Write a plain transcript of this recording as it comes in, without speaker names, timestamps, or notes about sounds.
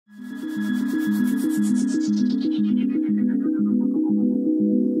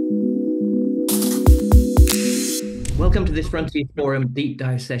Welcome to this Frontiers Forum deep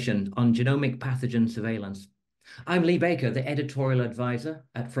dive session on genomic pathogen surveillance. I'm Lee Baker, the editorial advisor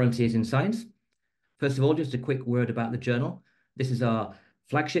at Frontiers in Science. First of all, just a quick word about the journal. This is our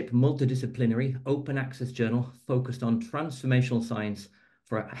flagship multidisciplinary open access journal focused on transformational science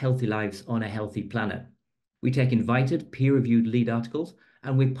for healthy lives on a healthy planet. We take invited peer-reviewed lead articles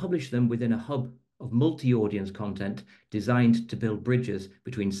and we publish them within a hub of multi-audience content designed to build bridges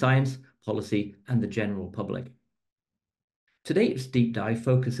between science, policy, and the general public. Today's deep dive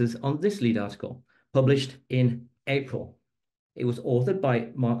focuses on this lead article, published in April. It was authored by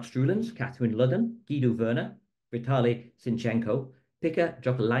Marc Struelens, Catherine Ludden, Guido Werner, Vitali Sintchenko, Pekka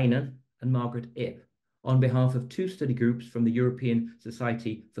Jokelainen, and Margaret Ip, on behalf of two study groups from the European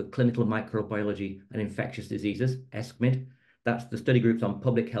Society for Clinical Microbiology and Infectious Diseases, ESCMID. That's the study groups on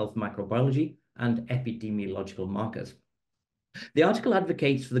public health microbiology and epidemiological markers. The article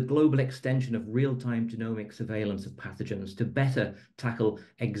advocates for the global extension of real-time genomic surveillance of pathogens to better tackle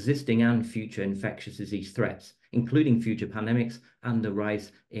existing and future infectious disease threats, including future pandemics and the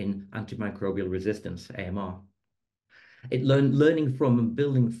rise in antimicrobial resistance, AMR. Learning from and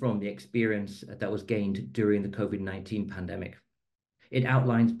building from the experience that was gained during the COVID-19 pandemic. It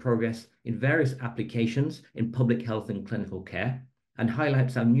outlines progress in various applications in public health and clinical care and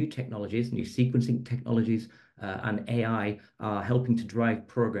highlights how new technologies, new sequencing technologies, and AI are helping to drive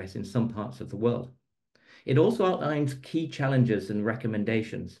progress in some parts of the world. It also outlines key challenges and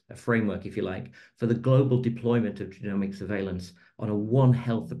recommendations, a framework, if you like, for the global deployment of genomic surveillance on a One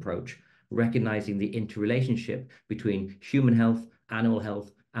Health approach, recognizing the interrelationship between human health, animal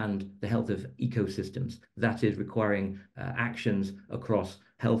health, and the health of ecosystems. That is requiring actions across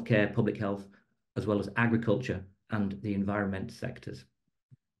healthcare, public health, as well as agriculture and the environment sectors.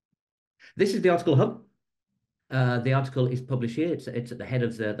 This is the article hub. The article is published here. It's at the head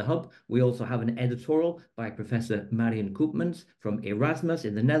of the hub. We also have an editorial by Professor Marion Koopmans from Erasmus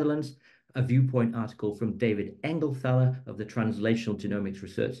in the Netherlands, a viewpoint article from David Engelthaler of the Translational Genomics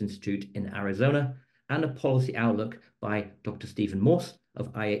Research Institute in Arizona, and a policy outlook by Dr. Stephen Morse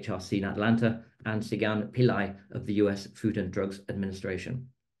of IHRC in Atlanta and Sigan Pillai of the US Food and Drugs Administration.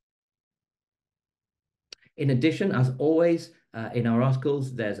 In addition, as always, in our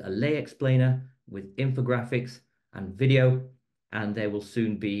articles, there's a lay explainer with infographics and video, and there will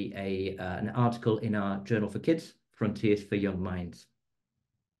soon be an article in our Journal for Kids, Frontiers for Young Minds.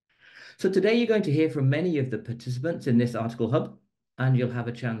 So today you're going to hear from many of the participants in this article hub, and you'll have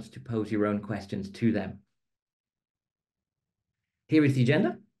a chance to pose your own questions to them. Here is the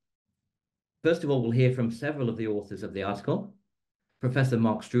agenda. First of all, we'll hear from several of the authors of the article. Professor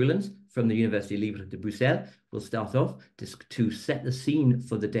Marc Struelens from the Université Libre de Bruxelles will start off to set the scene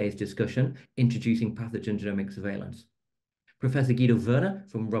for the day's discussion, introducing pathogen genomic surveillance. Professor Guido Werner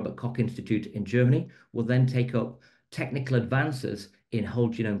from Robert Koch Institute in Germany will then take up technical advances in whole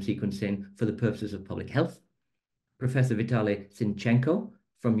genome sequencing for the purposes of public health. Professor Vitali Sintchenko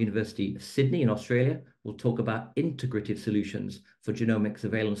from University of Sydney in Australia will talk about integrative solutions for genomic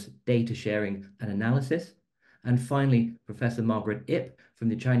surveillance, data sharing and analysis. And finally, Professor Margaret Ip from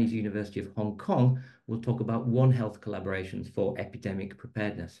the Chinese University of Hong Kong will talk about One Health collaborations for epidemic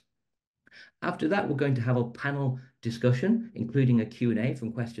preparedness. After that, we're going to have a panel discussion, including a Q&A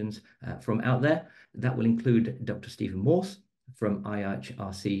from questions from out there. That will include Dr. Stephen Morse from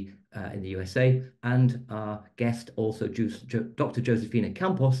IHRC in the USA, and our guest also Dr. Josefina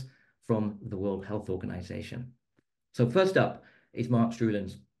Campos from the World Health Organization. So first up is Marc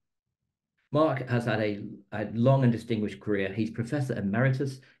Struelens. Marc has had a long and distinguished career. He's Professor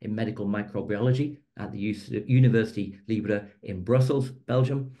Emeritus in Medical Microbiology at the Université Libre in Brussels,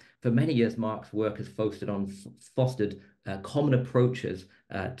 Belgium. For many years, Marc's work has fostered common approaches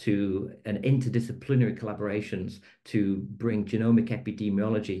to interdisciplinary collaborations to bring genomic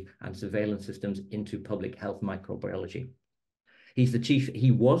epidemiology and surveillance systems into public health microbiology. He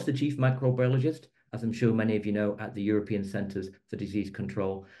was the chief microbiologist, as I'm sure many of you know, at the European Centres for Disease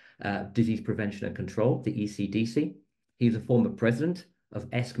Prevention and Control, the ECDC. He's a former president of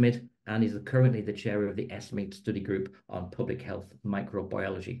ESCMID and is currently the chair of the ESCMID study group on public health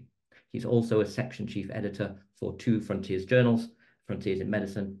microbiology. He's also a section chief editor for two Frontiers journals, Frontiers in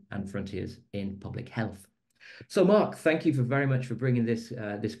Medicine and Frontiers in Public Health. So Marc, thank you very much for bringing this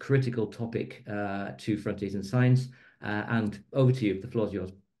critical topic to Frontiers in Science, and over to you. The floor is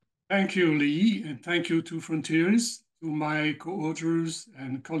yours. Thank you, Lee, and thank you to Frontiers, to my co-authors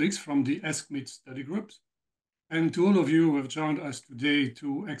and colleagues from the ESCMID study groups, and to all of you who have joined us today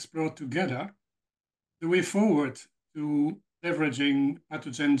to explore together the way forward to leveraging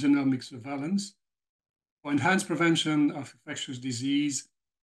pathogen genomic surveillance for enhanced prevention of infectious disease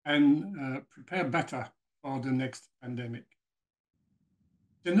and prepare better for the next pandemic.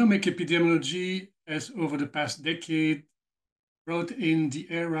 Genomic epidemiology has, over the past decade, brought in the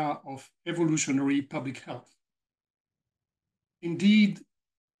era of evolutionary public health. Indeed,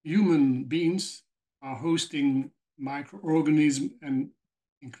 human beings are hosting microorganisms and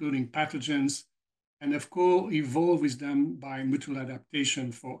including pathogens and have co-evolved with them by mutual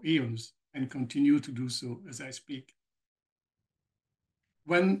adaptation for eons and continue to do so as I speak.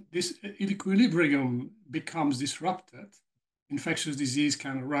 When this equilibrium becomes disrupted, infectious disease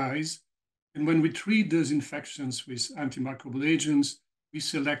can arise. And when we treat those infections with antimicrobial agents, we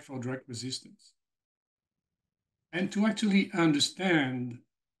select for drug resistance. And to actually understand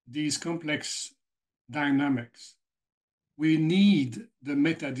these complex dynamics, we need the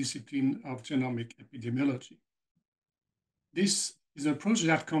meta-discipline of genomic epidemiology. This is an approach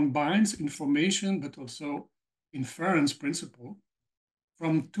that combines information, but also inference principle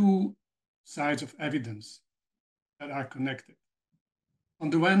from two sides of evidence that are connected. On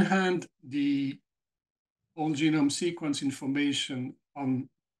the one hand, the whole genome sequence information on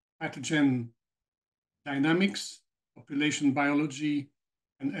pathogen dynamics, population biology,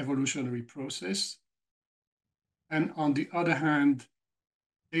 and evolutionary process. And on the other hand,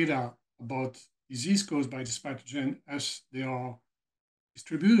 data about disease caused by this pathogen as they are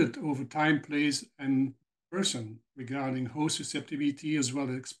distributed over time, place, and person regarding host susceptibility as well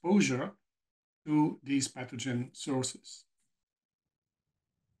as exposure to these pathogen sources.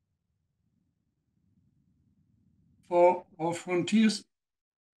 For our Frontiers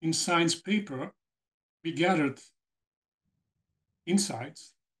in Science paper, we gathered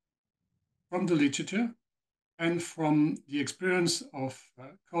insights from the literature and from the experience of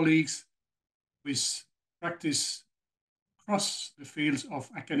colleagues with practice across the fields of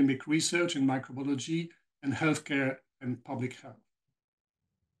academic research in microbiology and healthcare and public health.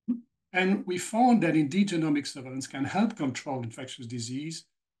 And we found that indeed genomic surveillance can help control infectious disease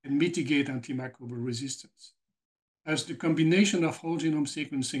and mitigate antimicrobial resistance, as the combination of whole genome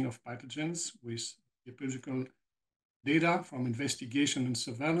sequencing of pathogens with epidemiological data from investigation and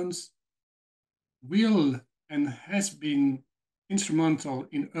surveillance will and has been instrumental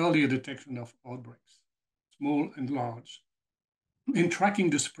in earlier detection of outbreaks, small and large, in tracking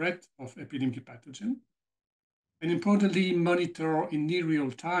the spread of epidemic pathogen, and importantly, monitor in near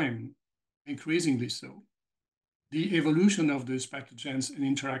real time, increasingly so, the evolution of those pathogens and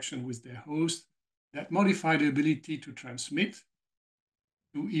interaction with their host that modify the ability to transmit,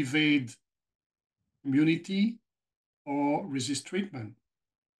 to evade immunity, or resist treatment.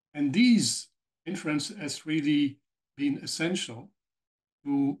 And these inference has really been essential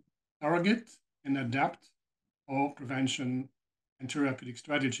to target and adapt our prevention and therapeutic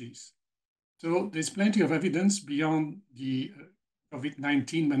strategies. So there's plenty of evidence beyond the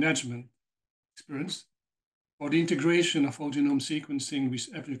COVID-19 management experience for the integration of whole genome sequencing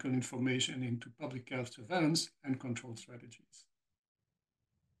with epidemiological information into public health surveillance and control strategies.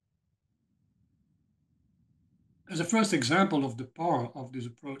 As a first example of the power of this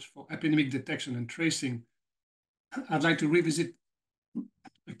approach for epidemic detection and tracing, I'd like to revisit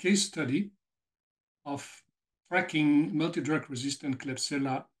a case study of tracking multi-drug resistant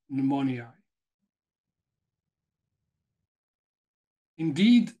Klebsiella pneumoniae.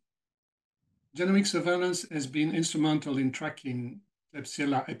 Indeed, genomic surveillance has been instrumental in tracking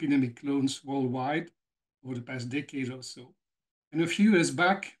Klebsiella epidemic clones worldwide over the past decade or so. And a few years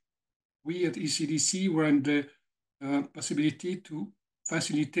back, we at ECDC were in the possibility to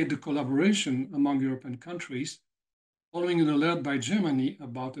facilitate the collaboration among European countries following an alert by Germany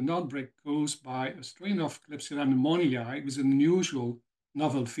about an outbreak caused by a strain of Klebsiella pneumoniae with an unusual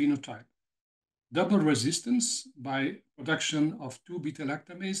novel phenotype. Double resistance by production of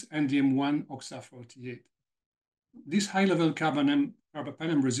 2-beta-lactamase and DM1 OXA48. This high-level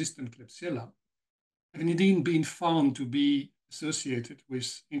carbapenem-resistant Klebsiella have indeed been found to be associated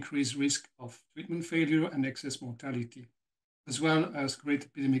with increased risk of treatment failure and excess mortality, as well as great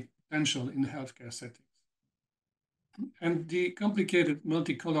epidemic potential in healthcare settings. And the complicated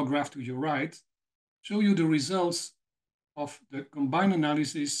multicolor graph to your right show you the results of the combined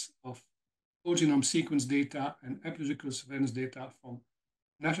analysis of whole genome sequence data and epidemiological surveillance data from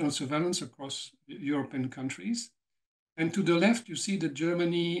national surveillance across European countries. And to the left, you see that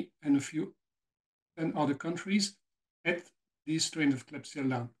Germany and a few other countries had this strain of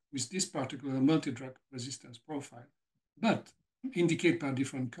Klebsiella with this particular multi-drug resistance profile, but indicate by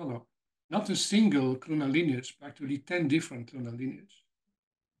different color, not a single clonal lineage, but actually 10 different clonal lineages.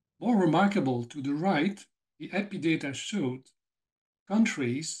 More remarkable to the right the epidata showed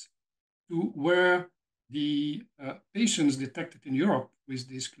countries to where the patients detected in Europe with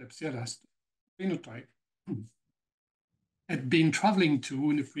this Klebsiella phenotype had been traveling to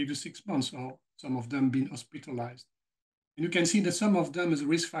in the previous 6 months, or some of them been hospitalized. And you can see that some of them as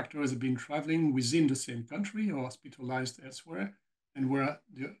risk factors have been traveling within the same country or hospitalized elsewhere, and where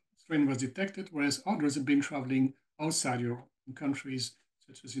the strain was detected, whereas others have been traveling outside Europe, in countries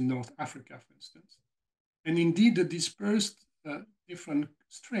such as in North Africa, for instance. And indeed, the dispersed different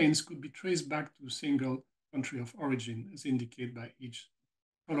strains could be traced back to a single country of origin, as indicated by each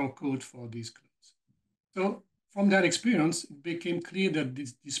color code for these clones. So from that experience, it became clear that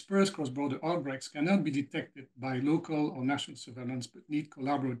these dispersed cross-border outbreaks cannot be detected by local or national surveillance, but need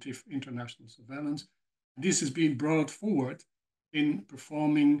collaborative international surveillance. This has been brought forward in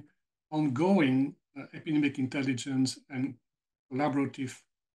performing ongoing epidemic intelligence and collaborative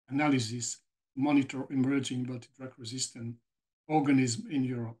analysis to monitor emerging multi-drug resistant organisms in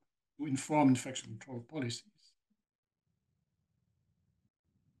Europe to inform infection control policies.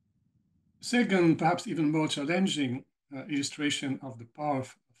 Second, perhaps even more challenging illustration of the power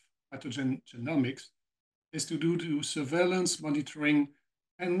of pathogen genomics is to do to surveillance, monitoring,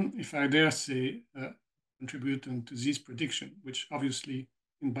 and, if I dare say, contributing to disease prediction, which obviously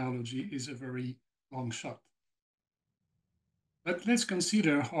in biology is a very long shot. But let's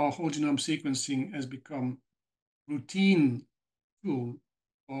consider how whole genome sequencing has become routine tool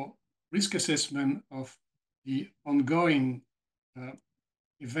for risk assessment of the ongoing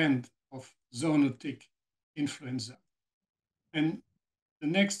event of zoonotic influenza. And the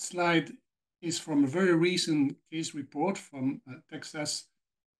next slide is from a very recent case report from Texas,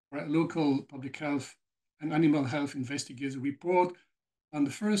 where a local public health and animal health investigators report on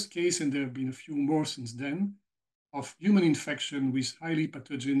the first case, and there have been a few more since then, of human infection with highly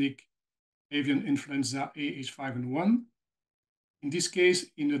pathogenic avian influenza AH5N1, in this case,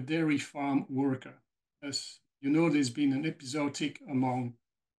 in a dairy farm worker. As you know, there's been an episodic among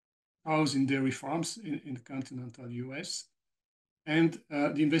cows in dairy farms in the continental US. And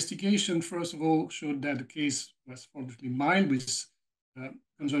the investigation, first of all, showed that the case was fortunately mild with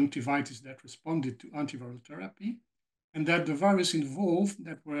conjunctivitis that responded to antiviral therapy, and that the virus involved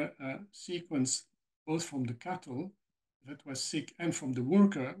that were sequenced both from the cattle that was sick and from the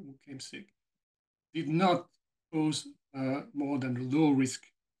worker who came sick did not pose more than a low risk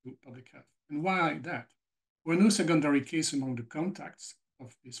to public health. And why that? There were no secondary cases among the contacts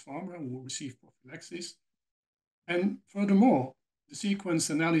of this farmer who received prophylaxis. And furthermore, the sequence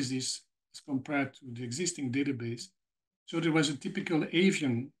analysis as compared to the existing database showed there was a typical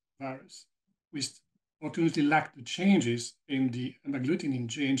avian virus, which fortunately lacked the changes in the hemagglutinin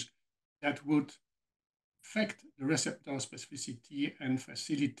gene that would affect the receptor specificity and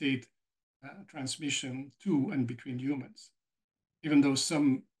facilitate transmission to and between humans, even though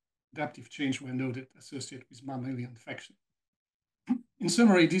some adaptive change were noted associated with mammalian infection. In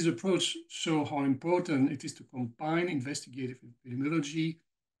summary, this approach shows how important it is to combine investigative epidemiology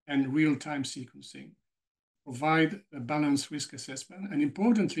and real-time sequencing, provide a balanced risk assessment, and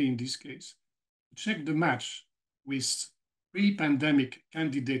importantly in this case, check the match with pre-pandemic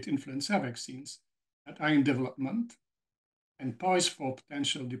candidate influenza vaccines that are in development and poised for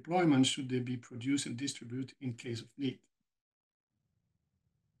potential deployment should they be produced and distributed in case of need.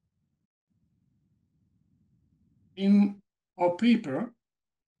 In our paper,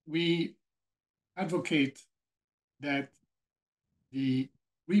 we advocate that the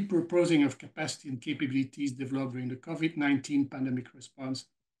repurposing of capacity and capabilities developed during the COVID-19 pandemic response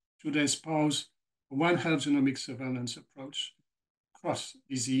should espouse a One Health genomic surveillance approach across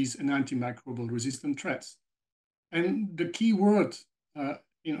disease and antimicrobial resistant threats. And the key word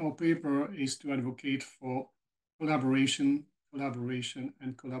in our paper is to advocate for collaboration, collaboration,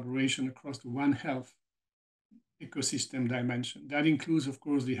 and collaboration across the One Health ecosystem dimension. That includes, of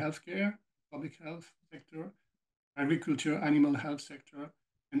course, the healthcare, public health sector, agriculture, animal health sector,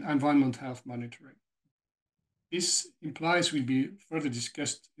 and environment health monitoring. This implies will be further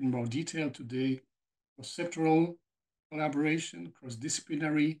discussed in more detail today, cross-sectoral collaboration,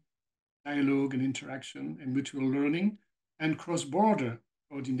 cross-disciplinary dialogue and interaction and mutual learning, and cross-border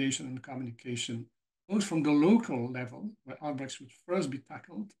coordination and communication, both from the local level, where outbreaks would first be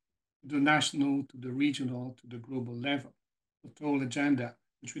tackled, to the national, to the regional, to the global level, the total agenda,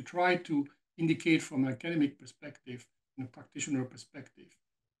 which we try to indicate from an academic perspective and a practitioner perspective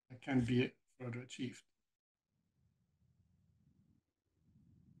that can be further achieved.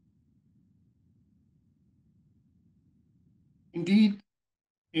 Indeed,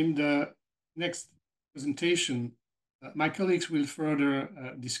 in the next presentation, my colleagues will further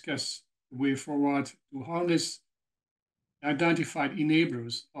discuss the way forward to harness identified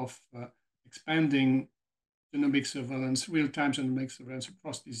enablers of expanding genomic surveillance, real-time genomic surveillance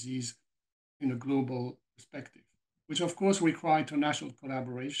across disease in a global perspective, which of course require international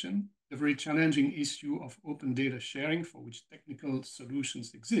collaboration, the very challenging issue of open data sharing, for which technical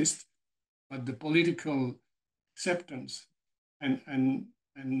solutions exist, but the political acceptance and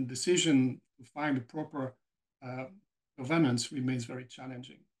decision to find a proper governance remains very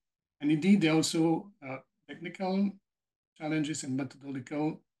challenging. And indeed, there are also technical challenges and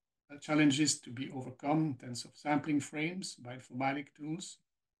methodological challenges to be overcome in terms of sampling frames, bioinformatic tools,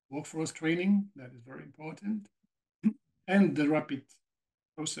 workforce training, that is very important, and the rapid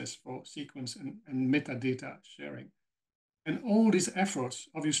process for sequence and metadata sharing. And all these efforts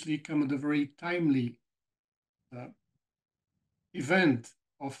obviously come at a very timely event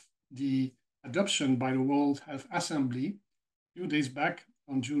of the adoption by the World Health Assembly a few days back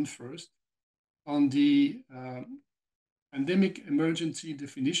on June 1st on the pandemic emergency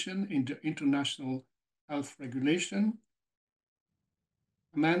definition in the international health regulation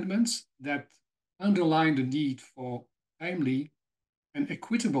amendments that underline the need for timely and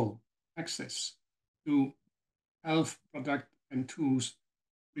equitable access to health product and tools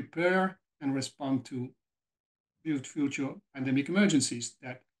to prepare and respond to future pandemic emergencies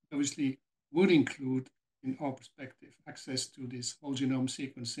that obviously would include, in our perspective, access to this whole genome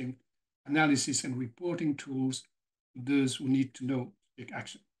sequencing analysis and reporting tools to those who need to know to take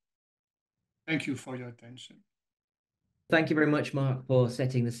action. Thank you for your attention. Thank you very much, Marc, for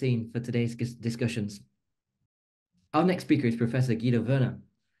setting the scene for today's discussions. Our next speaker is Professor Guido Werner.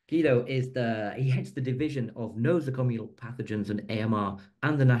 Guido he heads the division of nosocomial pathogens and AMR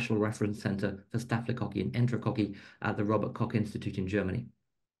and the National Reference Center for Staphylococcus and Enterococcus at the Robert Koch Institute in Germany.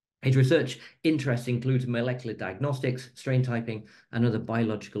 His research interests include molecular diagnostics, strain typing, and other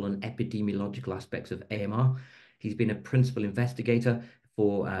biological and epidemiological aspects of AMR. He's been a principal investigator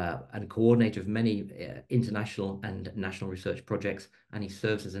for and coordinator of many international and national research projects, and he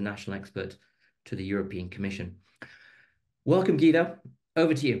serves as a national expert to the European Commission. Welcome, Guido.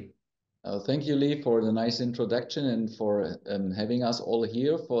 Over to you. Thank you, Lee, for the nice introduction and for having us all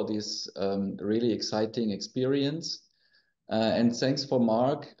here for this really exciting experience. And thanks to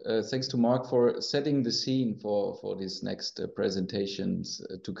Marc for setting the scene for these next presentations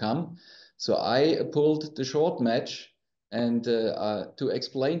to come. So I pulled the short match and to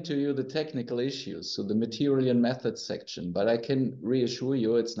explain to you the technical issues, so the material and methods section, but I can reassure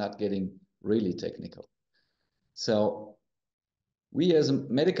you it's not getting really technical. So we as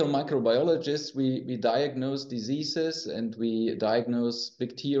medical microbiologists, we diagnose diseases and we diagnose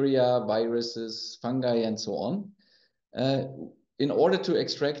bacteria, viruses, fungi, and so on, in order to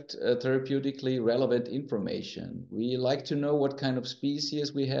extract therapeutically relevant information. We like to know what kind of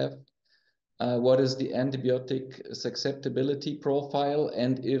species we have, what is the antibiotic susceptibility profile,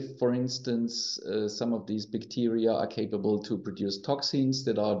 and if, for instance, some of these bacteria are capable to produce toxins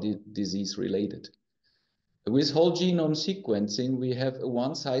that are disease-related. With whole genome sequencing, we have a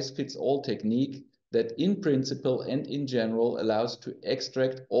one-size-fits-all technique that in principle and in general allows to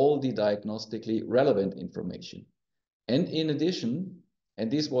extract all the diagnostically relevant information. And in addition, and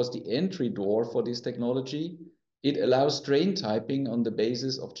this was the entry door for this technology, it allows strain typing on the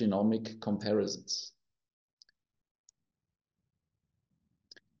basis of genomic comparisons.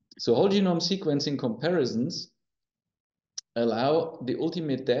 So whole genome sequencing comparisons allow the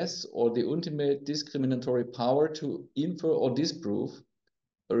ultimate test or the ultimate discriminatory power to infer or disprove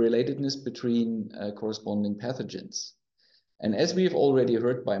a relatedness between corresponding pathogens. And as we've already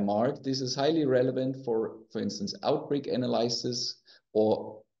heard by Marc, this is highly relevant for instance, outbreak analysis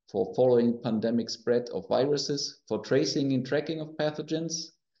or for following pandemic spread of viruses, for tracing and tracking of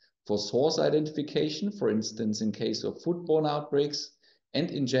pathogens, for source identification, for instance, in case of foodborne outbreaks,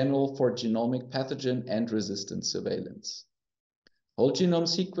 and in general for genomic pathogen and resistance surveillance. Whole genome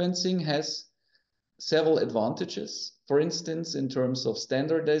sequencing has several advantages, for instance, in terms of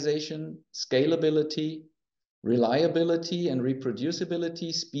standardization, scalability, reliability and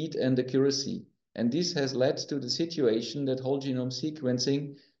reproducibility, speed and accuracy. And this has led to the situation that whole genome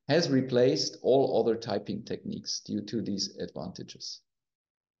sequencing has replaced all other typing techniques due to these advantages.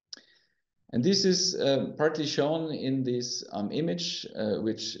 And this is partly shown in this image,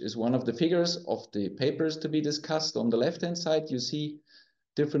 which is one of the figures of the papers to be discussed. On the left-hand side, you see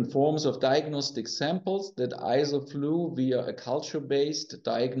different forms of diagnostic samples that either flew via a culture-based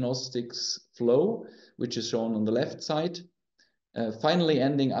diagnostics flow, which is shown on the left side, finally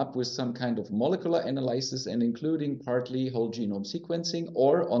ending up with some kind of molecular analysis and including partly whole genome sequencing,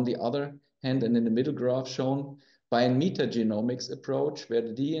 or on the other hand, and in the middle graph shown, by a metagenomics approach where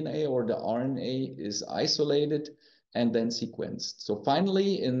the DNA or the RNA is isolated and then sequenced. So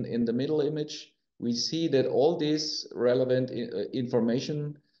finally, in the middle image, we see that all this relevant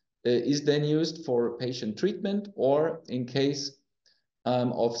information is then used for patient treatment or in case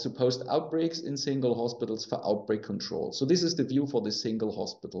of supposed outbreaks in single hospitals for outbreak control. So this is the view for the single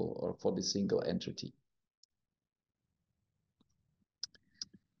hospital or for the single entity.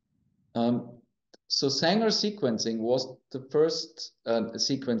 So Sanger sequencing was the first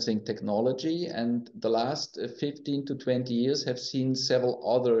sequencing technology, and the last 15 to 20 years have seen several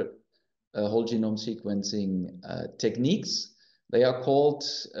other whole genome sequencing techniques. They are called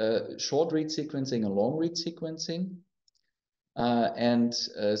short read sequencing and long read sequencing.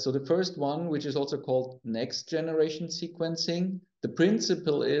 So the first one, which is also called next generation sequencing, the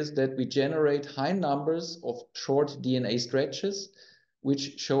principle is that we generate high numbers of short DNA stretches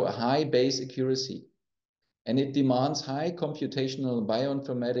which show a high base accuracy. And it demands high computational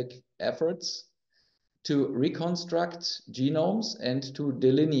bioinformatic efforts to reconstruct genomes and to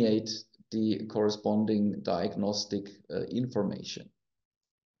delineate the corresponding diagnostic information.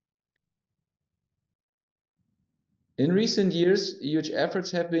 In recent years, huge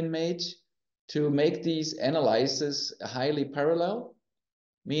efforts have been made to make these analyses highly parallel,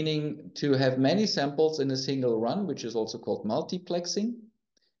 meaning to have many samples in a single run, which is also called multiplexing.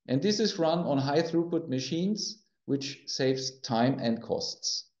 And this is run on high throughput machines, which saves time and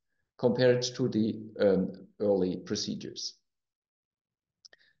costs compared to the early procedures.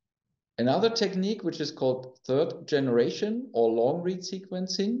 Another technique, which is called third generation or long read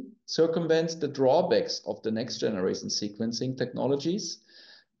sequencing, circumvents the drawbacks of the next generation sequencing technologies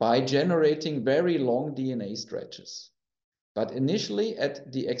by generating very long DNA stretches, but initially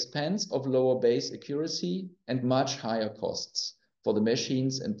at the expense of lower base accuracy and much higher costs for the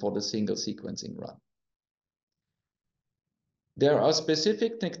machines and for the single sequencing run. There are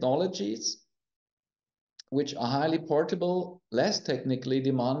specific technologies which are highly portable, less technically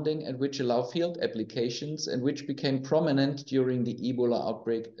demanding, and which allow field applications and which became prominent during the Ebola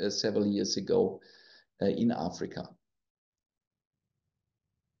outbreak several years ago in Africa.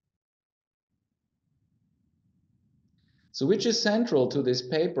 So which is central to this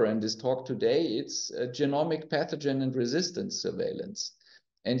paper and this talk today? It's genomic pathogen and resistance surveillance.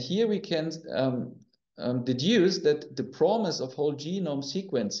 And here we can deduce that the promise of whole genome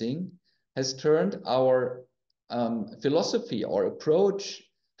sequencing has turned our philosophy or approach,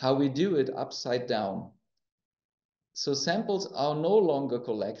 how we do it, upside down. So samples are no longer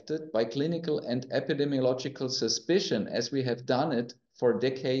collected by clinical and epidemiological suspicion as we have done it for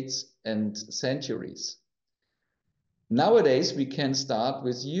decades and centuries. Nowadays, we can start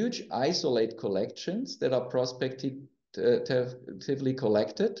with huge isolate collections that are prospectively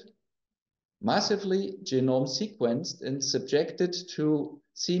collected, massively genome sequenced and subjected to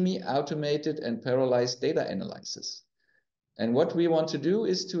semi-automated and parallelized data analysis. And what we want to do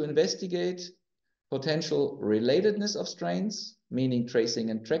is to investigate potential relatedness of strains, meaning tracing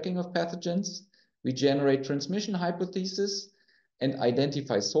and tracking of pathogens. We generate transmission hypotheses and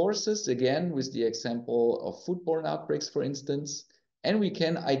identify sources, again, with the example of foodborne outbreaks, for instance. And we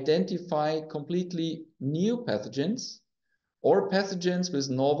can identify completely new pathogens or pathogens with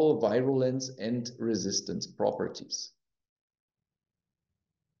novel virulence and resistance properties.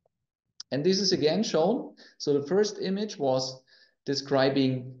 And this is again shown. So the first image was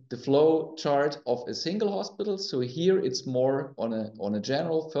describing the flow chart of a single hospital. So here it's more on a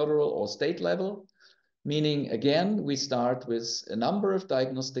general, federal or state level, meaning again, we start with a number of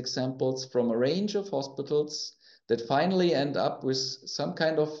diagnostic samples from a range of hospitals that finally end up with some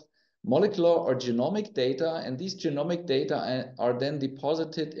kind of molecular or genomic data. And these genomic data are then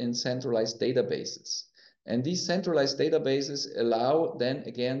deposited in centralized databases. And these centralized databases allow then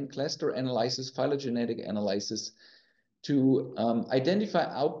again cluster analysis, phylogenetic analysis to identify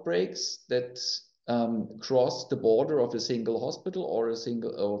outbreaks that cross the border of a single hospital or a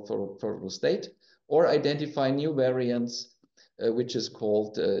single federal state, or identify new variants, which is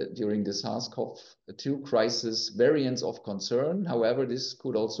called during the SARS-CoV-2 crisis, variants of concern. However, this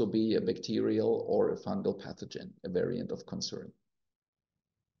could also be a bacterial or a fungal pathogen, a variant of concern.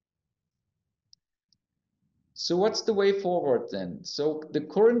 So what's the way forward then? So the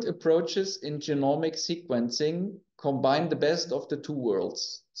current approaches in genomic sequencing combine the best of the two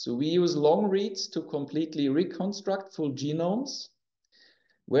worlds. So we use long reads to completely reconstruct full genomes,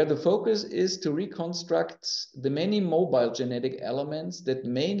 where the focus is to reconstruct the many mobile genetic elements that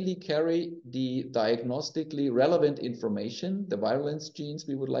mainly carry the diagnostically relevant information, the virulence genes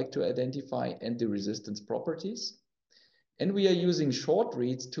we would like to identify, and the resistance properties. And we are using short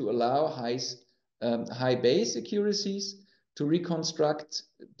reads to allow high high base accuracies to reconstruct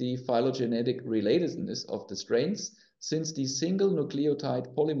the phylogenetic relatedness of the strains, since these single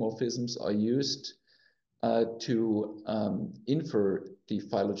nucleotide polymorphisms are used to infer the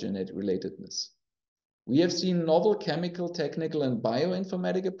phylogenetic relatedness. We have seen novel chemical, technical, and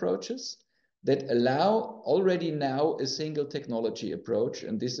bioinformatic approaches that allow already now a single technology approach.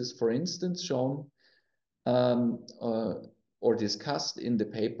 And this is, for instance, shown or discussed in the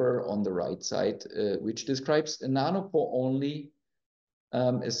paper on the right side, which describes a nanopore-only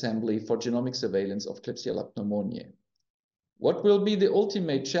assembly for genomic surveillance of Klebsiella pneumoniae. What will be the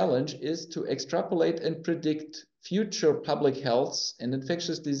ultimate challenge is to extrapolate and predict future public health and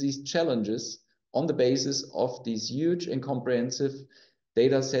infectious disease challenges on the basis of these huge and comprehensive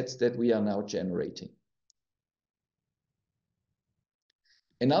data sets that we are now generating.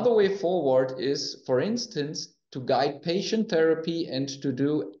 Another way forward is, for instance, to guide patient therapy and to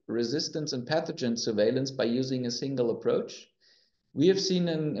do resistance and pathogen surveillance by using a single approach. We have seen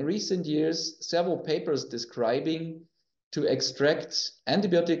in recent years several papers describing to extract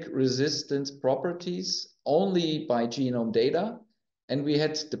antibiotic resistance properties only by genome data. And we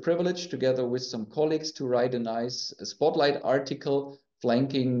had the privilege, together with some colleagues, to write a nice spotlight article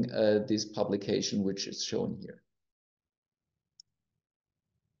flanking this publication, which is shown here.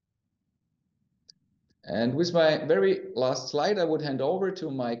 And with my very last slide, I would hand over to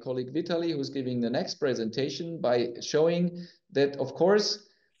my colleague Vitali, who's giving the next presentation by showing that, of course,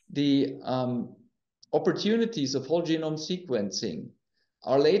 the opportunities of whole genome sequencing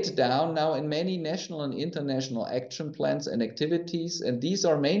are laid down now in many national and international action plans and activities. And these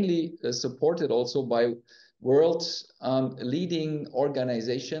are mainly supported also by world leading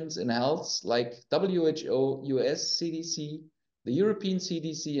organizations in health like WHO, US CDC, the European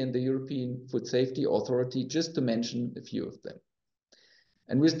CDC, and the European Food Safety Authority, just to mention a few of them.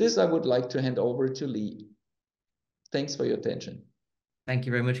 And with this, I would like to hand over to Lee. Thanks for your attention. Thank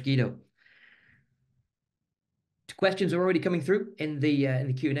you very much, Guido. Questions are already coming through in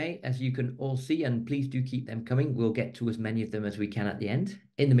the Q&A, as you can all see, and please do keep them coming. We'll get to as many of them as we can at the end.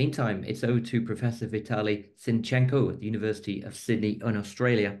 In the meantime, it's over to Professor Vitali Sintchenko at the University of Sydney in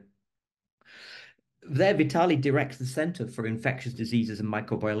Australia. There, Vitali directs the Centre for Infectious Diseases and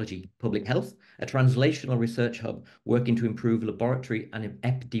Microbiology, Public Health, a translational research hub working to improve laboratory and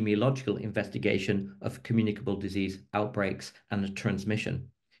epidemiological investigation of communicable disease outbreaks and transmission.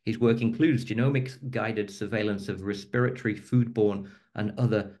 His work includes genomics-guided surveillance of respiratory, foodborne, and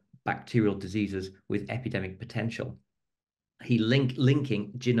other bacterial diseases with epidemic potential. He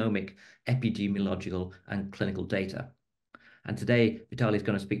linking genomic, epidemiological, and clinical data. And today, Vitali is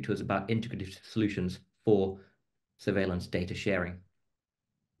going to speak to us about integrative solutions for surveillance data sharing.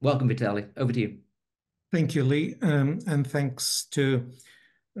 Welcome, Vitali. Over to you. Thank you, Lee, and thanks to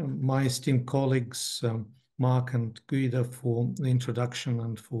my esteemed colleagues, Marc and Guido, for the introduction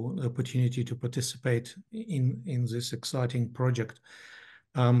and for the opportunity to participate in this exciting project.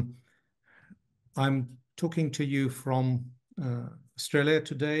 I'm talking to you from Australia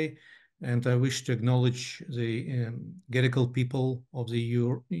today, and I wish to acknowledge the Gadigal people of the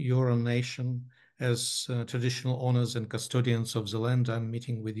Eora Nation as traditional owners and custodians of the land I'm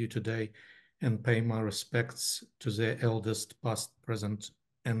meeting with you today, and pay my respects to their elders, past, present,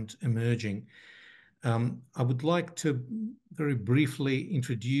 and emerging. I would like to very briefly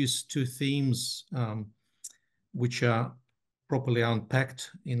introduce two themes which are properly unpacked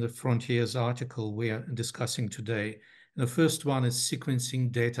in the Frontiers article we are discussing today. The first one is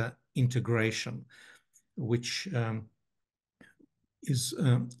sequencing data integration, which is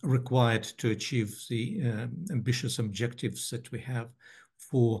required to achieve the ambitious objectives that we have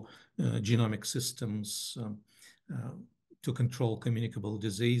for genomic systems to control communicable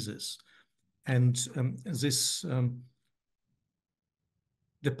diseases. And this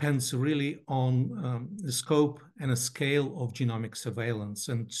depends really on the scope and the scale of genomic surveillance.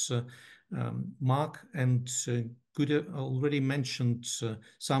 And Marc and Guido already mentioned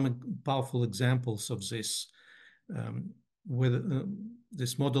some powerful examples of this, where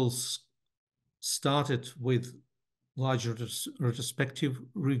these models started with large retrospective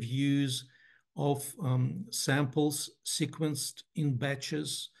reviews of samples sequenced in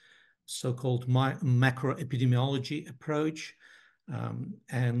batches, so-called macroepidemiology approach,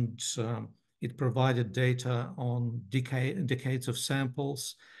 and it provided data on decades of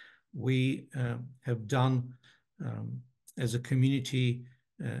samples. We have done, as a community,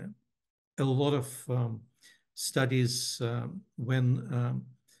 a lot of studies when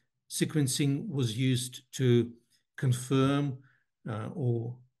sequencing was used to confirm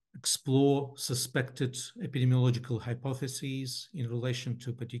or explore suspected epidemiological hypotheses in relation to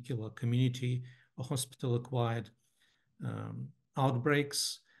a particular community hospital-acquired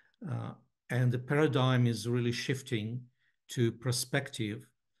outbreaks, and the paradigm is really shifting to prospective,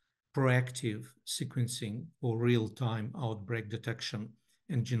 proactive sequencing for real-time outbreak detection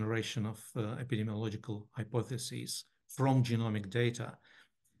and generation of epidemiological hypotheses from genomic data.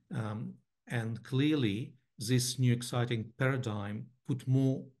 And clearly, this new exciting paradigm put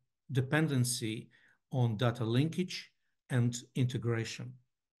more dependency on data linkage and integration.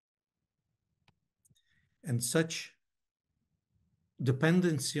 And such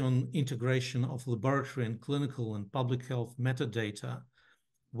dependency on integration of laboratory and clinical and public health metadata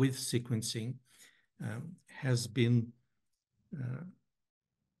with sequencing has been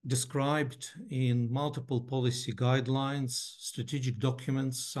described in multiple policy guidelines, strategic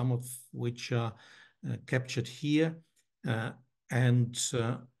documents, some of which are captured here, and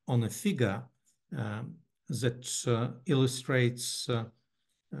on a figure that illustrates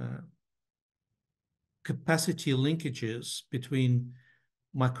capacity linkages between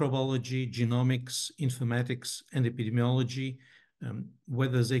microbiology, genomics, informatics, and epidemiology,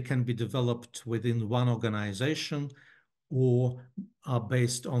 whether they can be developed within one organization or are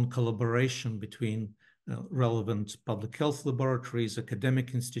based on collaboration between relevant public health laboratories,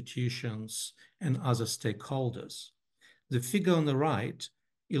 academic institutions, and other stakeholders. The figure on the right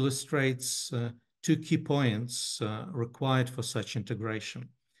illustrates two key points required for such integration.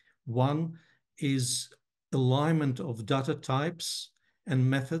 One is alignment of data types and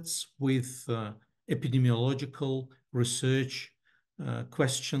methods with epidemiological research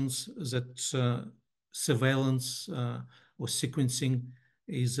questions that surveillance or sequencing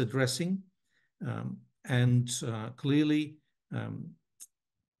is addressing. Clearly,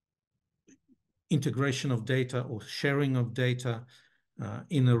 integration of data or sharing of data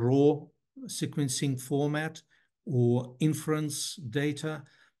in a raw sequencing format or inference data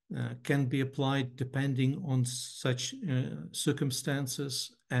can be applied depending on such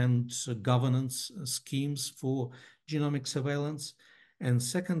circumstances and governance schemes for genomic surveillance. And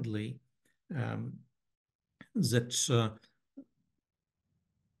secondly, that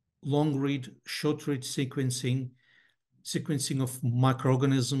long-read, short-read sequencing of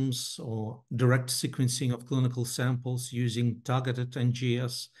microorganisms or direct sequencing of clinical samples using targeted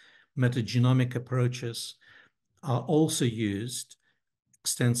NGS metagenomic approaches are also used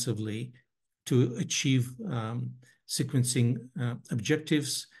extensively to achieve sequencing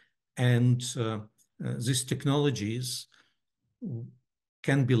objectives, and these technologies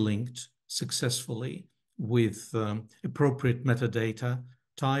can be linked successfully with appropriate metadata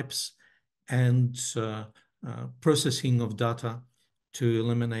types and processing of data to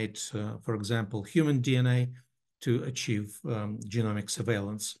eliminate, for example, human DNA to achieve genomic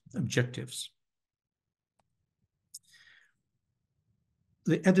surveillance objectives.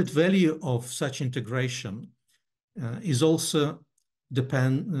 The added value of such integration is also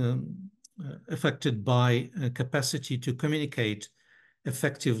affected by capacity to communicate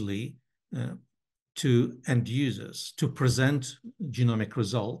effectively to end users, to present genomic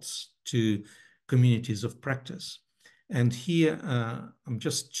results to communities of practice. And here I'm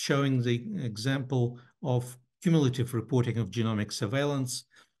just showing the example of cumulative reporting of genomic surveillance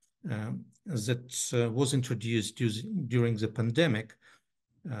that was introduced during the pandemic.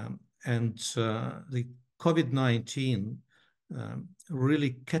 The COVID-19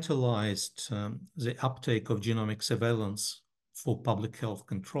 really catalyzed the uptake of genomic surveillance for public health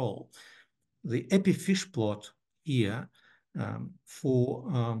control. The EpiFish plot here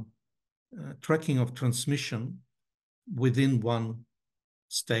for tracking of transmission within one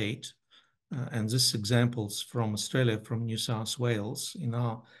state, and this examples from Australia, from New South Wales in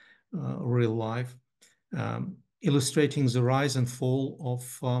our real life, illustrating the rise and fall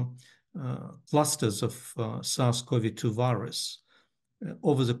of clusters of SARS-CoV-2 virus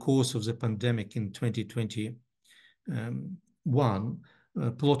over the course of the pandemic in 2021,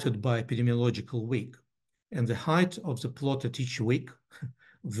 plotted by epidemiological week. And the height of the plot at each week,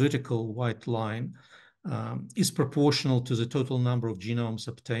 vertical white line, is proportional to the total number of genomes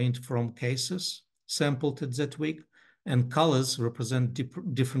obtained from cases sampled at that week, and colors represent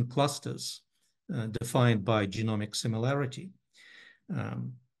different clusters defined by genomic similarity.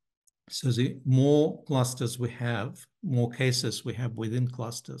 So the more clusters we have, more cases we have within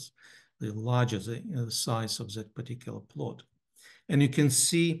clusters, the larger the size of that particular plot. And you can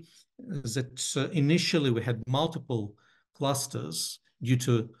see that initially we had multiple clusters due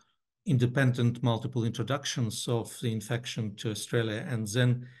to independent multiple introductions of the infection to Australia, and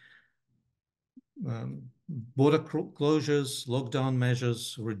then border closures, lockdown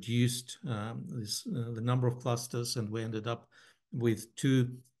measures reduced the number of clusters, and we ended up with 2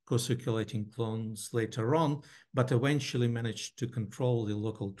 co-circulating clones later on, but eventually managed to control the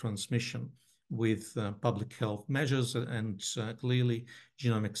local transmission with public health measures, and clearly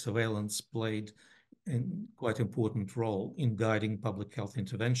genomic surveillance played a quite important role in guiding public health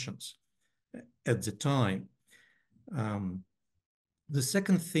interventions at the time. The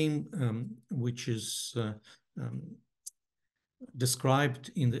second theme, which is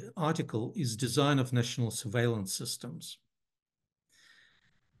described in the article, is design of national surveillance systems.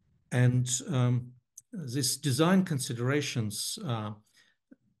 And these design considerations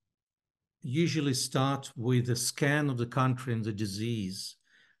usually start with a scan of the country and the disease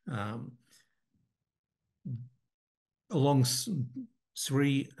along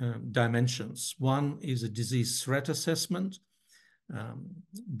three dimensions. One is a disease threat assessment,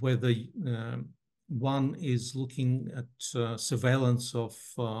 whether one is looking at surveillance of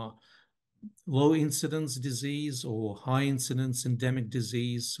low incidence disease or high incidence endemic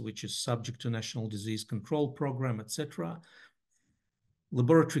disease, which is subject to national disease control program, etc.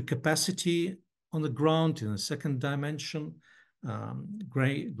 Laboratory capacity on the ground in the second dimension,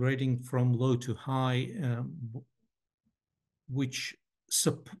 grading from low to high, which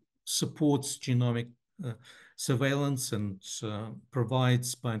supports genomic surveillance and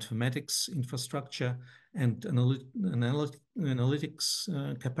provides bioinformatics infrastructure and analytics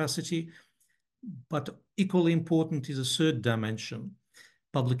capacity. But equally important is a third dimension,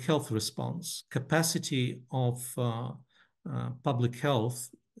 public health response, capacity of public health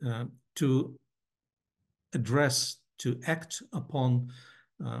to address, to act upon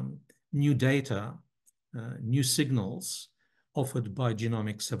new data, new signals offered by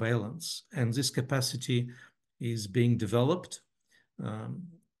genomic surveillance. And this capacity is being developed.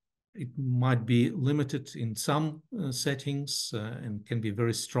 It might be limited in some settings and can be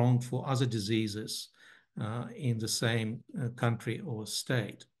very strong for other diseases in the same country or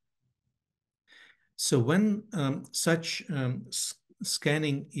state. So when such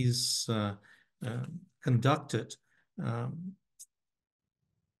scanning is conducted,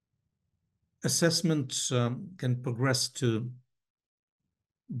 assessment can progress to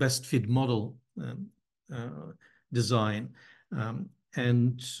best fit model design.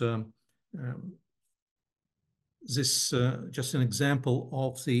 This just an example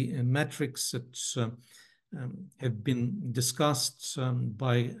of the metrics that have been discussed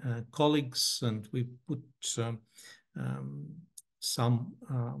by colleagues, and we put some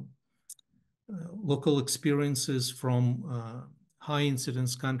local experiences from high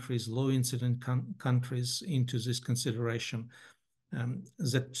incidence countries, low incident countries into this consideration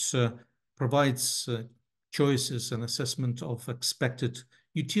that provides choices and assessment of expected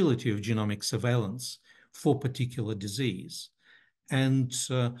utility of genomic surveillance for particular disease. And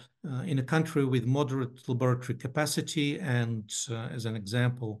in a country with moderate laboratory capacity and, as an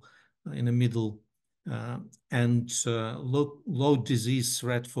example, in the middle and low disease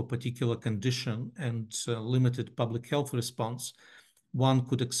threat for particular condition and limited public health response, one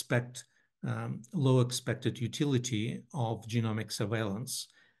could expect low expected utility of genomic surveillance.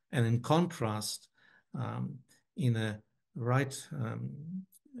 And in contrast, in a right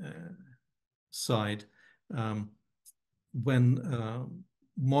side, when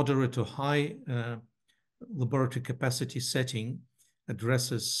moderate or high laboratory capacity setting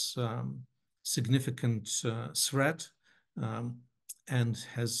addresses significant threat and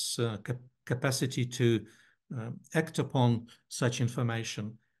has capacity to act upon such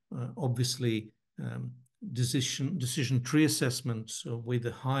information, obviously decision tree assessment with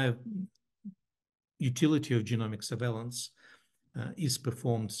a higher utility of genomic surveillance is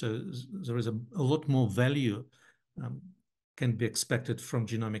performed. So there is a lot more value can be expected from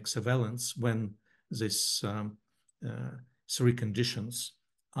genomic surveillance when these three conditions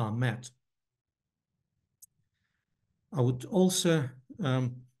are met. I would also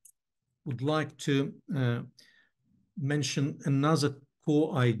would like to mention another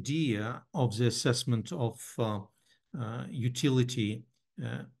core idea of the assessment of utility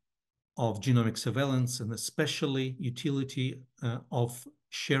of genomic surveillance, and especially utility of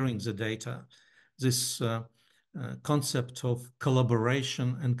sharing the data. This concept of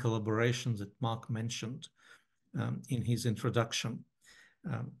collaboration and collaboration that Marc mentioned in his introduction.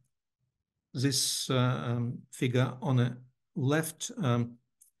 This figure on the left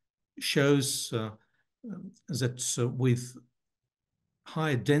shows that with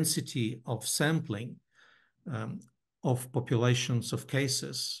high density of sampling of populations of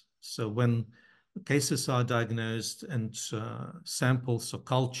cases, so when cases are diagnosed and samples or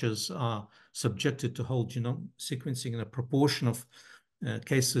cultures are subjected to whole genome sequencing, and a proportion of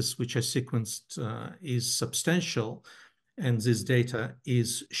cases which are sequenced is substantial, and this data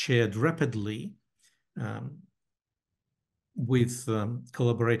is shared rapidly with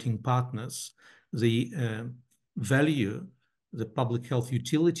collaborating partners, the value, the public health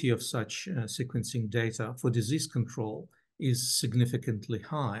utility of such sequencing data for disease control is significantly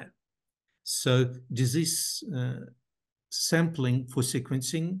higher. So disease sampling for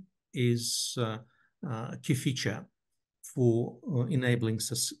sequencing is a key feature for enabling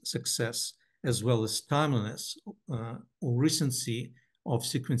success, as well as timeliness or recency of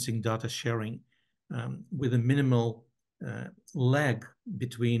sequencing data sharing with a minimal lag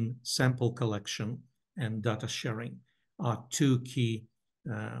between sample collection and data sharing are two key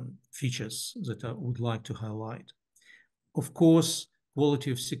features that I would like to highlight. Of course,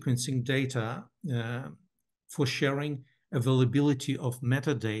 quality of sequencing data for sharing, availability of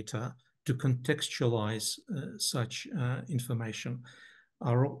metadata to contextualize such information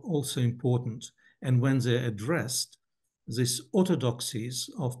are also important. And when they're addressed, these orthodoxies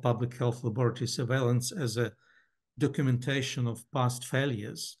of public health laboratory surveillance as a documentation of past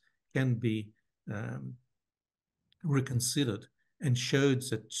failures can be reconsidered, and showed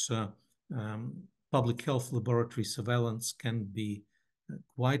that public health laboratory surveillance can be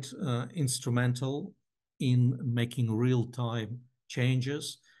quite instrumental in making real-time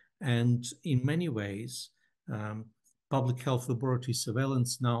changes. And in many ways, public health laboratory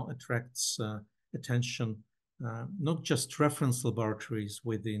surveillance now attracts attention, not just reference laboratories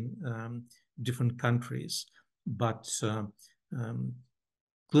within different countries, but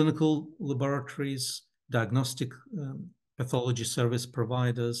clinical laboratories, diagnostic pathology service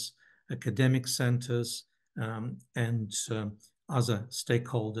providers, academic centers, and other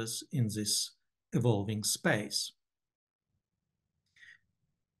stakeholders in this evolving space.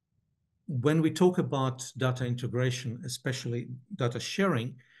 When we talk about data integration, especially data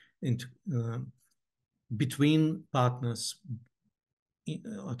sharing between partners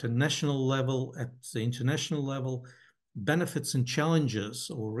at a national level, at the international level, benefits and challenges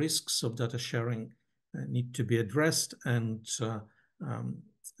or risks of data sharing need to be addressed, and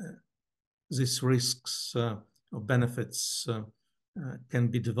these risks or benefits can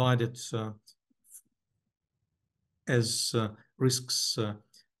be divided as risks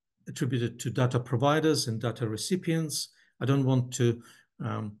attributed to data providers and data recipients. I don't want to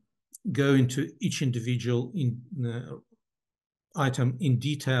go into each individual item in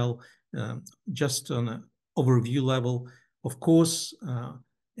detail, just on an overview level. Of course,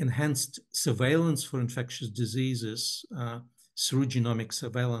 enhanced surveillance for infectious diseases through genomic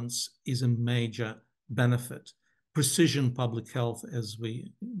surveillance is a major benefit. Precision public health, as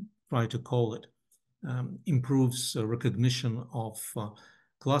we try to call it, improves recognition of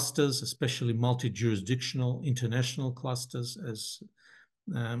clusters, especially multi-jurisdictional international clusters, as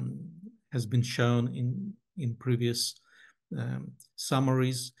has been shown in previous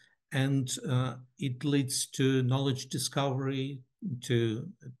summaries. And it leads to knowledge discovery, to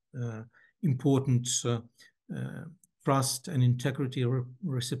important trust and integrity,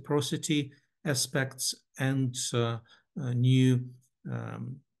 reciprocity aspects, and new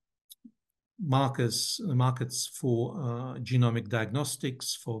markets for genomic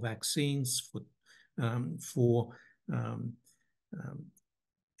diagnostics, for vaccines, for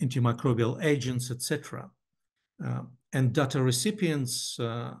antimicrobial agents, etc. And data recipients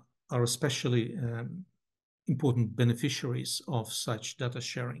are especially important beneficiaries of such data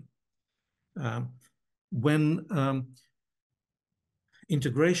sharing. When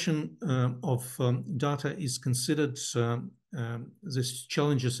integration of data is considered, these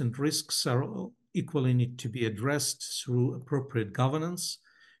challenges and risks are equally need to be addressed through appropriate governance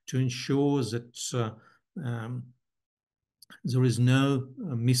to ensure that there is no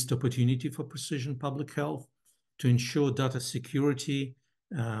missed opportunity for precision public health, to ensure data security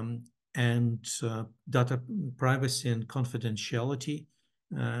and data privacy and confidentiality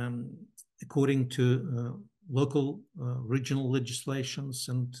according to local, regional legislations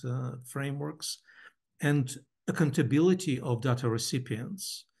and frameworks, and accountability of data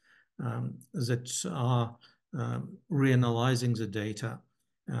recipients that are reanalyzing the data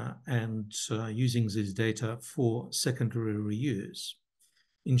and using this data for secondary reuse,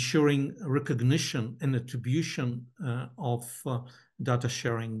 ensuring recognition and attribution of data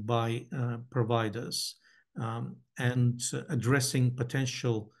sharing by providers, and addressing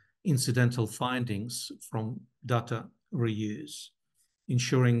potential incidental findings from data reuse,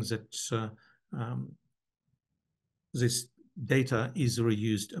 ensuring that this data is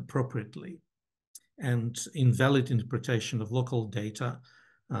reused appropriately, and invalid interpretation of local data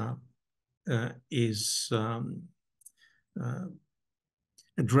is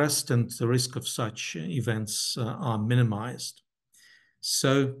addressed and the risk of such events are minimized.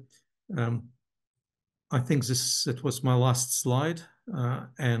 So I think it was my last slide,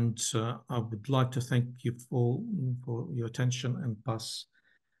 and I would like to thank you all for your attention and pass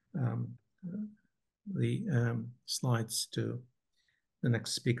the slides to the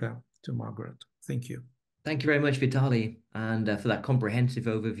next speaker, to Margaret. Thank you. Thank you very much, Vitali, and for that comprehensive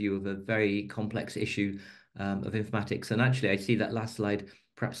overview of a very complex issue of informatics. And actually, I see that last slide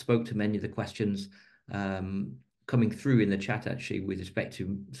perhaps spoke to many of the questions coming through in the chat, actually, with respect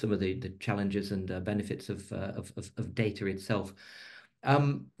to some of the challenges and benefits of data itself.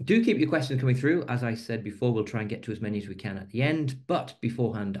 Do keep your questions coming through. As I said before, we'll try and get to as many as we can at the end. But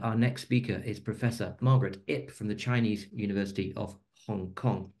beforehand, our next speaker is Professor Margaret Ip from the Chinese University of Hong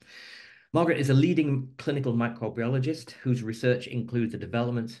Kong. Margaret is a leading clinical microbiologist whose research includes the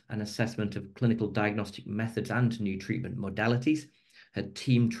development and assessment of clinical diagnostic methods and new treatment modalities. Her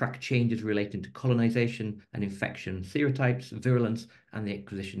team track changes relating to colonization and infection serotypes, virulence, and the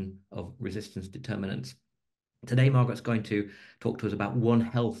acquisition of resistance determinants. Today, Margaret's going to talk to us about One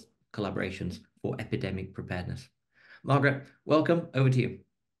Health collaborations for epidemic preparedness. Margaret, welcome. Over to you.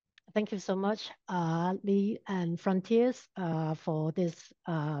 Thank you so much, Lee and Frontiers, for this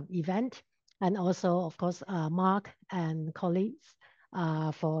event. And also, of course, Mark and colleagues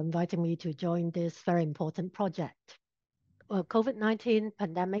for inviting me to join this very important project. Well, COVID-19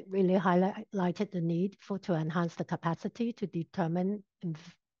 pandemic really highlighted the need to enhance the capacity to determine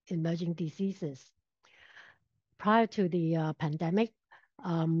emerging diseases. Prior to the pandemic,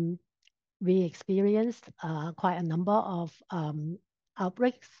 we experienced quite a number of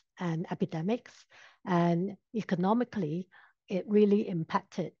outbreaks and epidemics, and economically, it really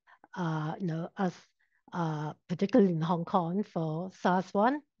impacted us, particularly in Hong Kong for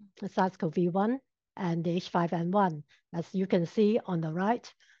SARS-CoV-1, and the H5N1. As you can see on the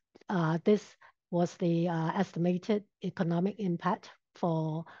right, this was the estimated economic impact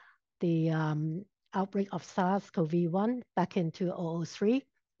for the outbreak of SARS-CoV-1 back in 2003.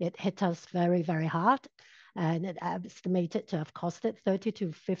 It hit us very, very hard, and it estimated to have costed 30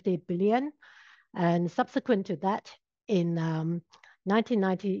 to 50 billion. And subsequent to that, in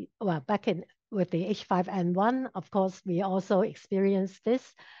 1990, well, back in with the H5N1, of course, we also experienced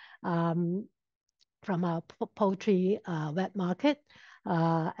this from our poultry wet market.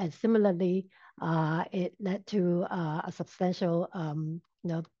 And similarly, it led to a substantial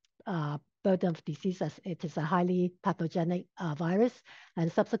burden of disease, as it is a highly pathogenic virus.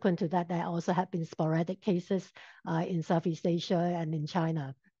 And subsequent to that, there also have been sporadic cases in Southeast Asia and in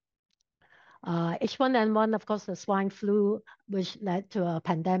China. H1N1, of course, the swine flu, which led to a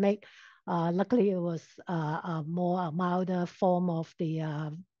pandemic. Luckily, it was a milder form of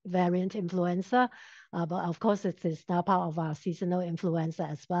the variant influenza. But of course, it is now part of our seasonal influenza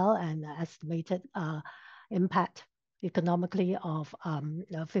as well, and estimated impact economically of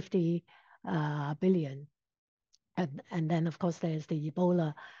 50 billion. And then, of course, there's the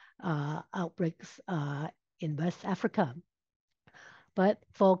Ebola outbreaks in West Africa. But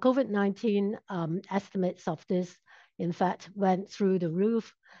for COVID-19, estimates of this, in fact, went through the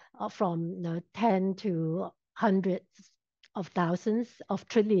roof from 10 to hundreds of thousands of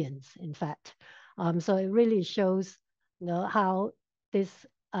trillions, in fact. So it really shows how this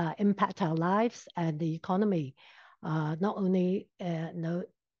impact our lives and the economy, not only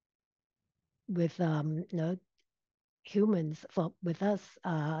with humans, with us,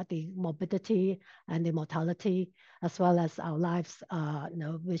 the morbidity and the mortality, as well as our lives,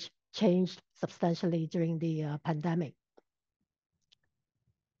 which changed substantially during the pandemic.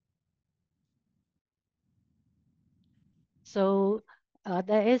 So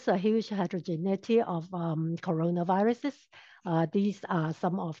there is a huge heterogeneity of coronaviruses. These are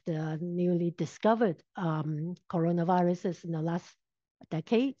some of the newly discovered coronaviruses in the last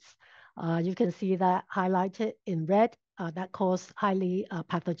decades. You can see that highlighted in red, that cause highly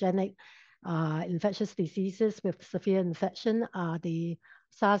pathogenic infectious diseases with severe infection, the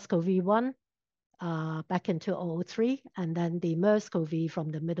SARS-CoV-1 back in 2003, and then the MERS-CoV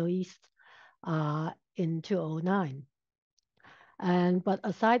from the Middle East in 2009. But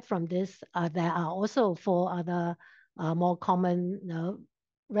aside from this, there are also 4 other more common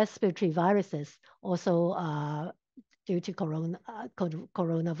respiratory viruses, also due to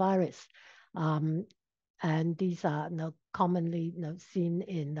coronavirus. And these are commonly seen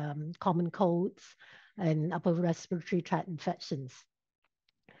in common colds and upper respiratory tract infections.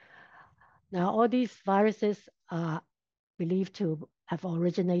 Now, all these viruses are believed to have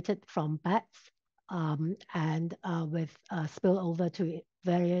originated from bats, and with spillover to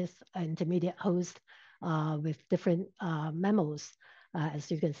various intermediate hosts with different mammals.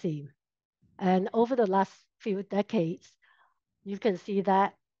 as you can see. And over the last few decades, you can see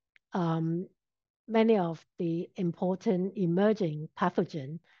that many of the important emerging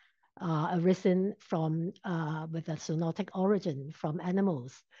pathogens arisen from with a zoonotic origin from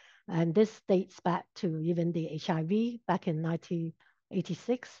animals. And this dates back to even the HIV back in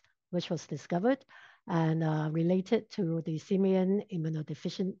 1986, which was discovered and related to the simian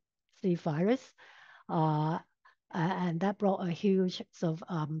immunodeficiency virus. And that brought a huge sort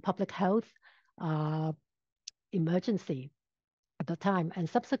of public health emergency at the time. And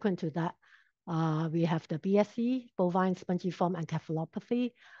subsequent to that, we have the BSE, bovine spongiform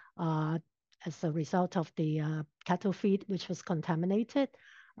encephalopathy, as a result of the cattle feed, which was contaminated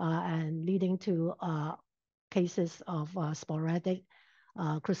and leading to cases of sporadic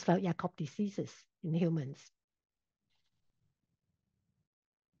Creutzfeldt-Jakob diseases in humans.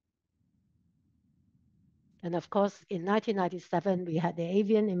 And of course, in 1997, we had the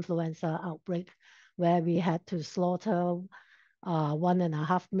avian influenza outbreak where we had to slaughter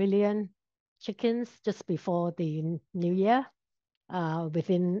 1.5 million chickens just before the new year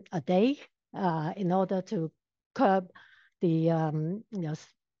within a day in order to curb the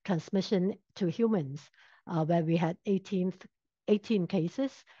transmission to humans, where we had 18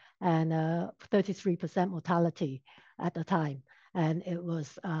 cases and 33% mortality at the time. And it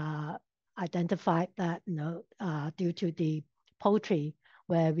was identified that due to the poultry,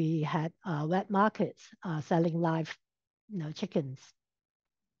 where we had wet markets selling live chickens.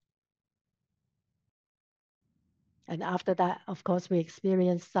 And after that, of course, we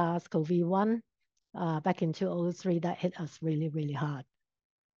experienced SARS-CoV-1 back in 2003 that hit us really, really hard.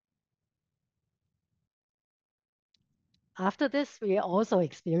 After this, we also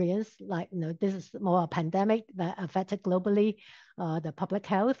experienced, this is more a pandemic that affected globally the public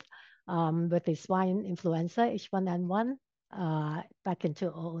health with the swine influenza, H1N1, back in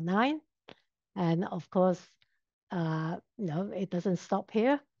 2009. And of course, it doesn't stop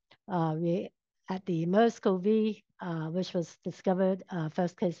here. We at the MERS-CoV, which was discovered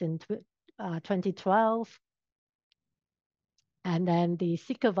first case in 2012. And then the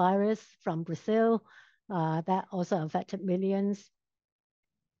Zika virus from Brazil, that also affected millions.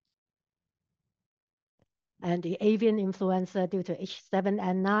 And the avian influenza due to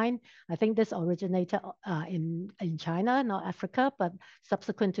H7N9, I think this originated in China, not Africa, but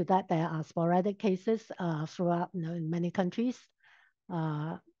subsequent to that, there are sporadic cases throughout in many countries.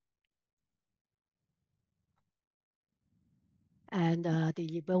 And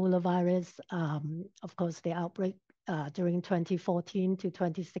the Ebola virus, of course, the outbreak during 2014 to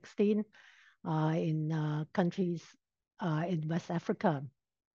 2016 in countries in West Africa.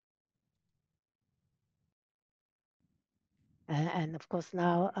 And of course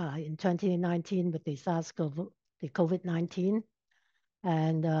now in 2019 with the SARS-CoV, the COVID-19.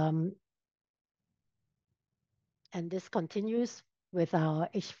 And this continues with our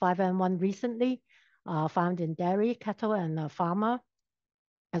H5N1 recently found in dairy, cattle, and pharma,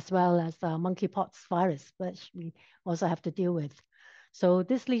 as well as monkeypox virus, which we also have to deal with. So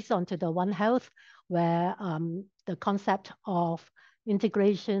this leads on to the One Health, where the concept of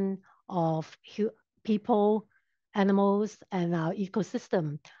integration of people, animals, and our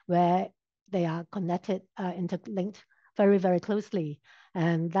ecosystem, where they are connected, interlinked very, very closely.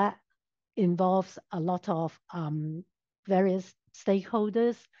 And that involves a lot of various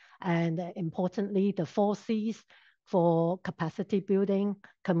stakeholders, and importantly, the 4 Cs for capacity building,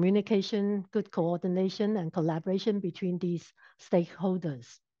 communication, good coordination, and collaboration between these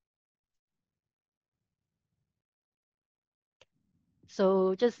stakeholders.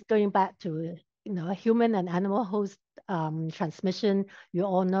 So just going back to human and animal host transmission, you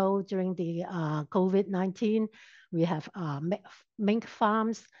all know during the COVID-19, we have mink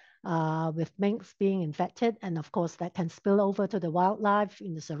farms with minks being infected, and of course that can spill over to the wildlife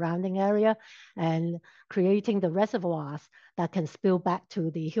in the surrounding area and creating the reservoirs that can spill back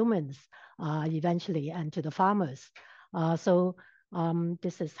to the humans eventually and to the farmers. So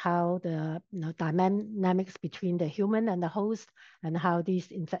this is how the dynamics between the human and the host, and how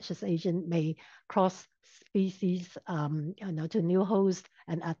these infectious agents may cross species to new hosts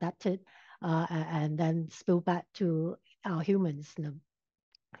and adapt it and then spill back to our humans.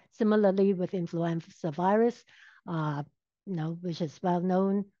 Similarly with influenza virus, which is well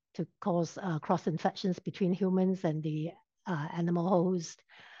known to cause cross infections between humans and the animal host.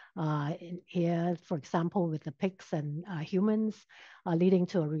 Here, for example, with the pigs and humans, leading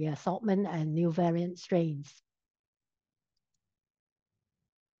to a reassortment and new variant strains.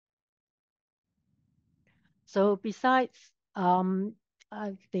 So besides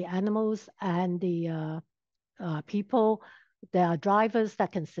the animals and the people, there are drivers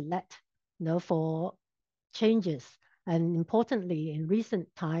that can select, for changes. And importantly, in recent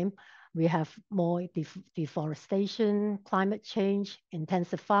time, we have more deforestation, climate change,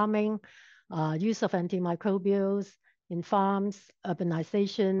 intensive farming, use of antimicrobials in farms,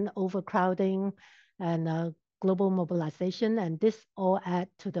 urbanization, overcrowding, and global mobilization. And this all add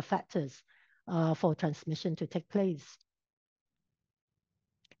to the factors for transmission to take place.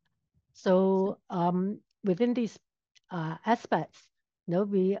 So within these aspects,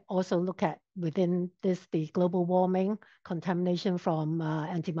 we also look at within this the global warming, contamination from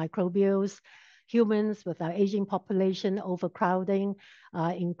antimicrobials, humans with our aging population, overcrowding,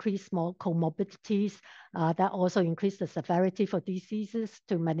 increased more comorbidities that also increase the severity for diseases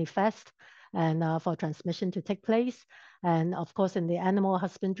to manifest and for transmission to take place. And of course, in the animal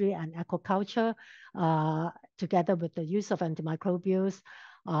husbandry and aquaculture, together with the use of antimicrobials,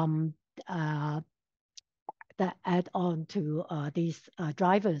 that add on to these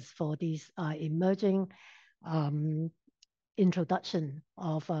drivers for these emerging introduction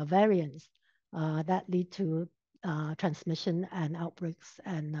of variants that lead to transmission and outbreaks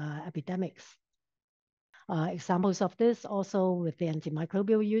and epidemics. Examples of this also with the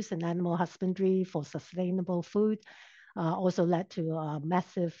antimicrobial use in animal husbandry for sustainable food also led to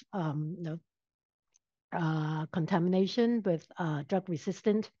massive contamination with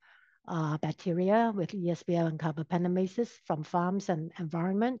drug-resistant bacteria with ESBL and carbamazepines from farms and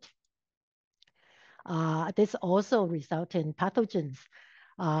environment. This also results in pathogens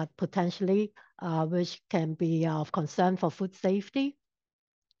potentially which can be of concern for food safety,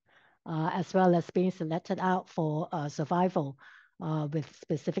 as well as being selected out for survival with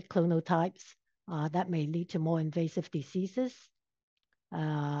specific clonal types that may lead to more invasive diseases.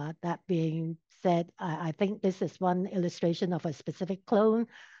 That being said, I think this is one illustration of a specific clone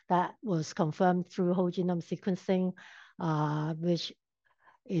that was confirmed through whole genome sequencing, which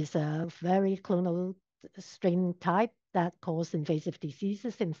is a very clonal strain type that causes invasive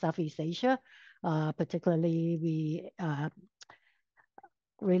diseases in Southeast Asia. Particularly, we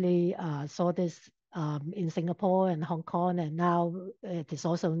really saw this in Singapore and Hong Kong, and now it is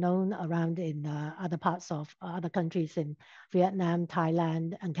also known around in other parts of other countries in Vietnam,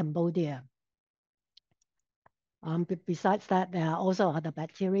 Thailand, and Cambodia. Besides that, there are also other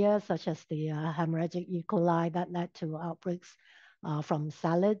bacteria such as the hemorrhagic E. coli that led to outbreaks from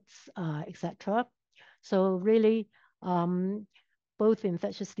salads, etc. So really, both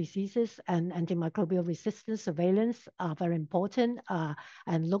infectious diseases and antimicrobial resistance surveillance are very important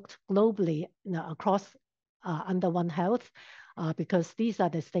and looked globally across under One Health because these are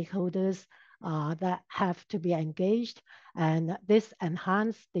the stakeholders that have to be engaged, and this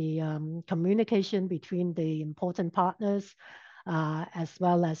enhances the communication between the important partners as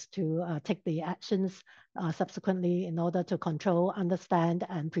well as to take the actions subsequently in order to control, understand,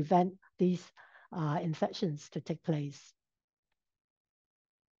 and prevent these infections to take place.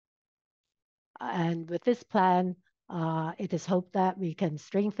 And with this plan, it is hoped that we can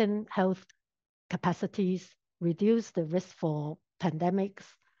strengthen health capacities, reduce the risk for pandemics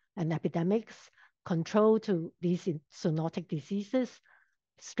and epidemics, control to these zoonotic diseases,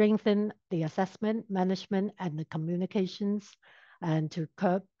 strengthen the assessment, management, and the communications, and to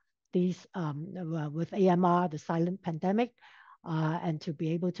curb these with AMR, the silent pandemic, and to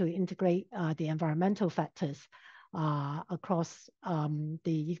be able to integrate the environmental factors across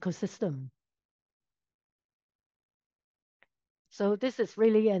the ecosystem. So this is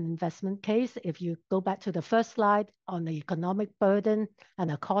really an investment case. If you go back to the first slide on the economic burden and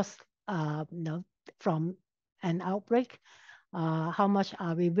the cost from an outbreak, how much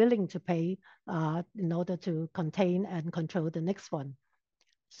are we willing to pay in order to contain and control the next one?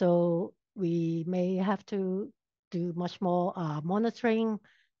 So we may have to do much more monitoring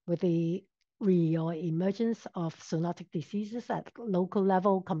with the emergence of zoonotic diseases at local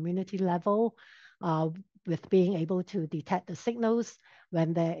level, community level, with being able to detect the signals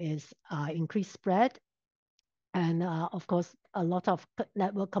when there is increased spread. And of course, a lot of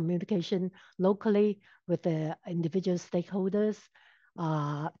network communication locally with the individual stakeholders,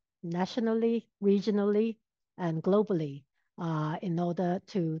 nationally, regionally, and globally in order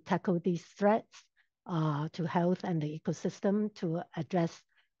to tackle these threats to health and the ecosystem to address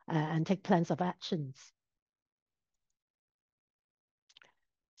and take plans of actions.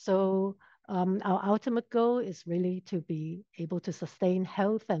 So our ultimate goal is really to be able to sustain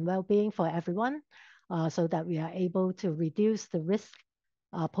health and well-being for everyone so that we are able to reduce the risk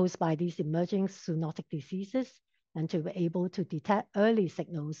posed by these emerging zoonotic diseases and to be able to detect early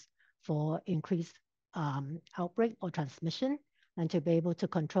signals for increased outbreak or transmission and to be able to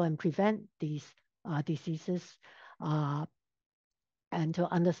control and prevent these diseases and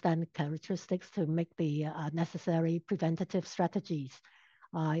to understand characteristics to make the necessary preventative strategies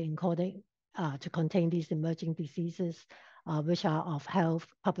to contain these emerging diseases, which are of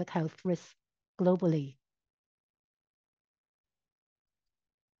public health risk globally.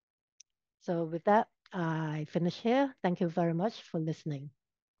 So with that, I finish here. Thank you very much for listening.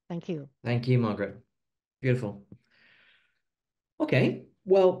 Thank you. Thank you, Margaret. Beautiful. Okay,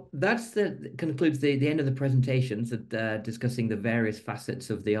 well, that concludes the end of the presentations, discussing the various facets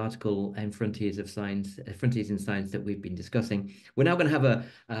of the article and Frontiers of Science, Frontiers in Science that we've been discussing. We're now going to have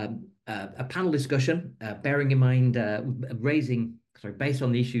a panel discussion, bearing in mind based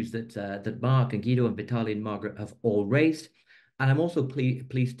on the issues that Mark and Guido and Vitali and Margaret have all raised. And I'm also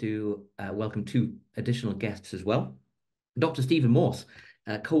pleased to welcome two additional guests as well. Dr. Stephen Morse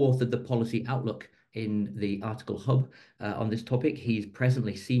co-authored the Policy Outlook in the article hub on this topic. He's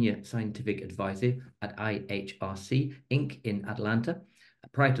presently Senior Scientific Advisor at IHRC Inc. in Atlanta.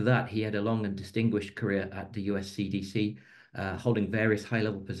 Prior to that, he had a long and distinguished career at the US CDC, holding various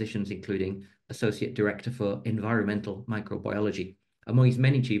high-level positions, including Associate Director for Environmental Microbiology. Among his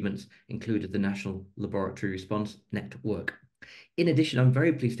many achievements included the National Laboratory Response Network. In addition, I'm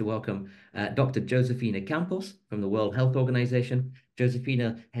very pleased to welcome Dr. Josefina Campos from the World Health Organization.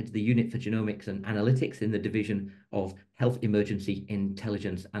 Josefina heads the Unit for Genomics and Analytics in the Division of Health Emergency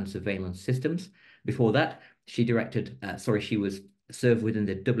Intelligence and Surveillance Systems. Before that, she served within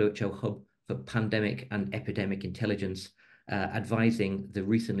the WHO Hub for Pandemic and Epidemic Intelligence, advising the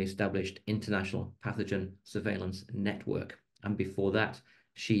recently established International Pathogen Surveillance Network. And before that,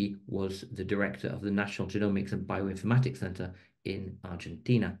 she was the director of the National Genomics and Bioinformatics Center in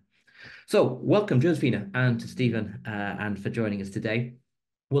Argentina. So welcome, Josefina, and to Stephen, and for joining us today.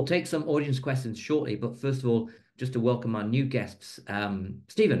 We'll take some audience questions shortly, but first of all, just to welcome our new guests.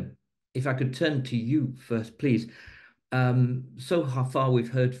 Stephen, if I could turn to you first, please. So far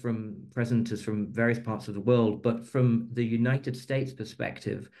we've heard from presenters from various parts of the world, but from the United States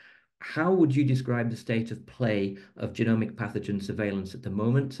perspective, how would you describe the state of play of genomic pathogen surveillance at the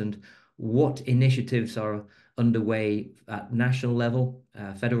moment, and what initiatives are underway at national level,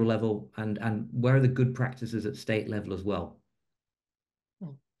 federal level, and where are the good practices at state level as well?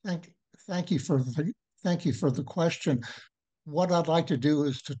 Well, thank you for the question. What I'd like to do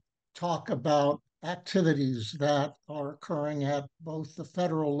is to talk about activities that are occurring at both the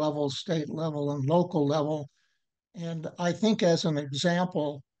federal level, state level, and local level. And I think as an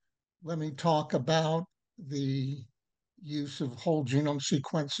example, let me talk about the use of whole genome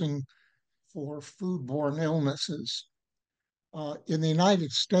sequencing for foodborne illnesses. In the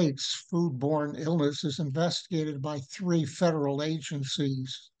United States, foodborne illness is investigated by 3 federal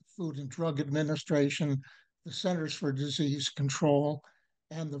agencies: Food and Drug Administration, the Centers for Disease Control,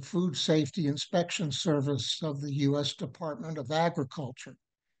 and the Food Safety Inspection Service of the U.S. Department of Agriculture.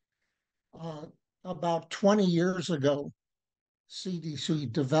 About 20 years ago,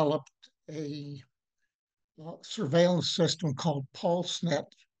 CDC developed a surveillance system called PulseNet,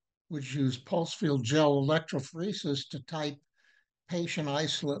 which used pulse field gel electrophoresis to type patient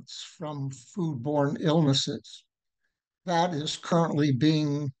isolates from foodborne illnesses. That is currently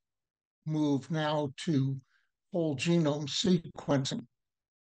being moved now to whole genome sequencing.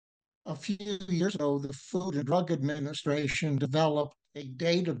 A few years ago, the Food and Drug Administration developed a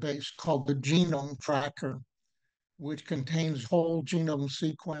database called the Genome Tracker, which contains whole genome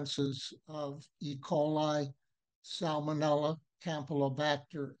sequences of E. coli, Salmonella,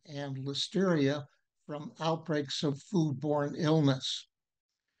 Campylobacter, and Listeria from outbreaks of foodborne illness.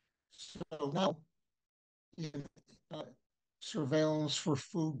 So now, in surveillance for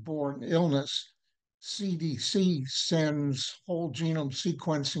foodborne illness, CDC sends whole genome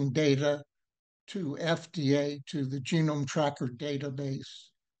sequencing data to FDA, to the Genome Tracker database.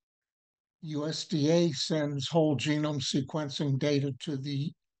 USDA sends whole genome sequencing data to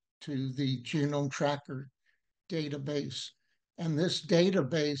the Genome Tracker database. And this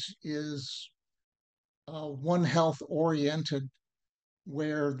database is One Health oriented,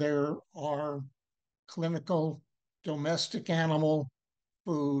 where there are clinical, domestic animal,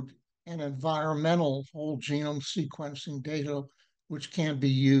 food, and environmental whole genome sequencing data, which can be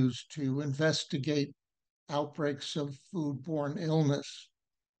used to investigate outbreaks of foodborne illness.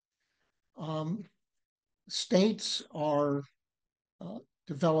 States are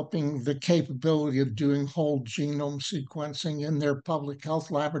developing the capability of doing whole genome sequencing in their public health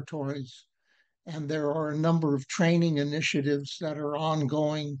laboratories. And there are a number of training initiatives that are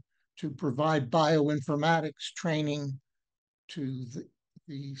ongoing to provide bioinformatics training to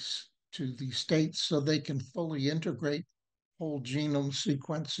the states so they can fully integrate whole genome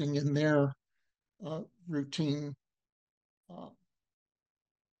sequencing in their routine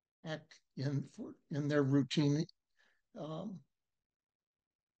in their routine. I'm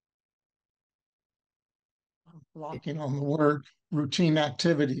blocking on the word routine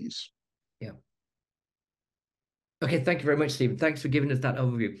activities. Yeah. Okay, thank you very much, Stephen. Thanks for giving us that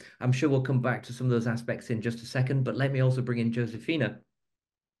overview. I'm sure we'll come back to some of those aspects in just a second, but let me also bring in Josefina.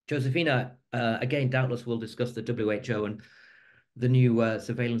 Josefina, again, doubtless we'll discuss the WHO and the new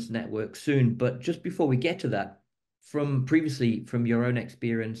surveillance network soon. But just before we get to that, from your own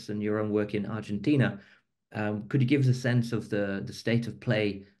experience and your own work in Argentina, could you give us a sense of the state of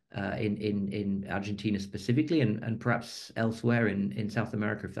play in Argentina specifically, and perhaps elsewhere in South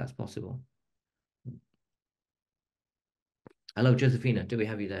America, if that's possible? Hello, Josefina. Do we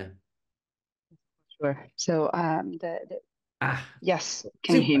have you there? Sure. So yes,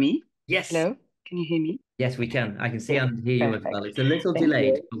 can you hear Super. me? Yes. Hello, can you hear me? Yes, we can. I can see and hear you as well. It's a little Thank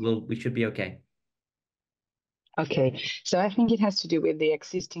delayed, you. but we should be okay. Okay, so I think it has to do with the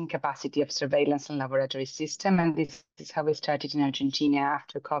existing capacity of surveillance and laboratory system, and this is how we started in Argentina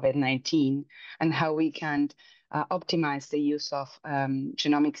after COVID-19, and how we can optimize the use of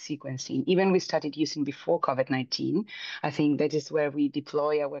genomic sequencing. Even we started using before COVID-19. I think that is where we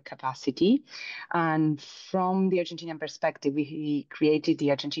deploy our capacity. And from the Argentinian perspective, we created the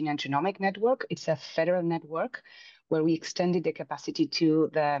Argentinian Genomic Network. It's a federal network where we extended the capacity to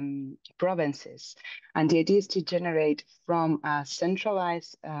the provinces. And the idea is to generate from a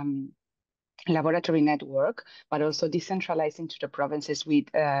centralized laboratory network, but also decentralized into the provinces with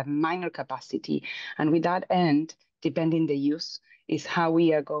minor capacity. And with that end, depending the use, is how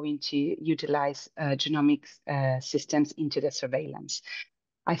we are going to utilize genomics systems into the surveillance.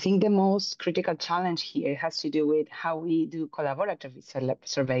 I think the most critical challenge here has to do with how we do collaborative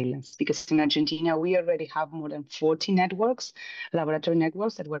surveillance, because in Argentina, we already have more than 40 networks, laboratory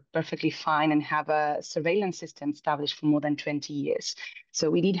networks that work perfectly fine and have a surveillance system established for more than 20 years. So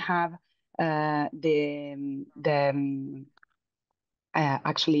we did have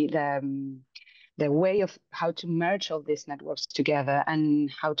the way of how to merge all these networks together and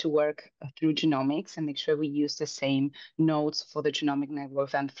how to work through genomics and make sure we use the same nodes for the genomic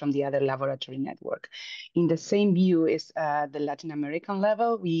network and from the other laboratory network. In the same view is the Latin American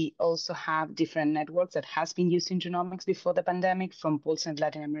level. We also have different networks that has been using genomics before the pandemic, from Pulse in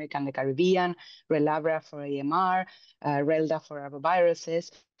Latin America and the Caribbean, Relabra for AMR, Relda for arboviruses.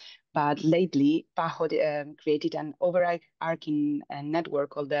 But lately, PAHO created an overarching network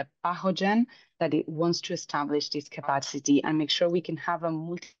called the pathogen that it wants to establish this capacity and make sure we can have a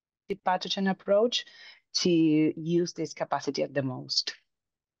multi-pathogen approach to use this capacity at the most.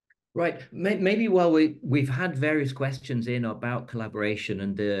 Right. Maybe while we've had various questions in about collaboration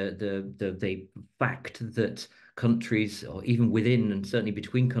and the fact that countries, or even within and certainly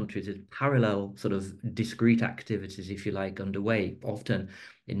between countries, is parallel sort of discrete activities, if you like, underway, often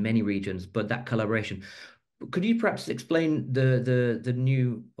in many regions, but that collaboration. Could you perhaps explain the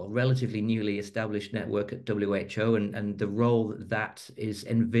new or relatively newly established network at WHO and the role that is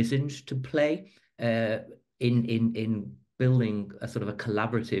envisaged to play in building a sort of a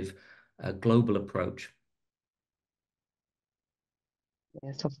collaborative global approach?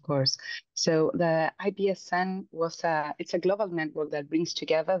 Yes, of course. So the IPSN it's a global network that brings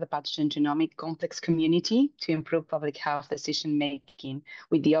together the pathogen genomic complex community to improve public health decision making,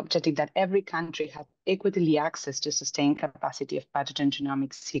 with the objective that every country has equally access to sustained capacity of pathogen genomic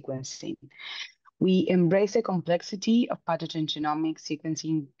sequencing. We embrace the complexity of pathogen genomic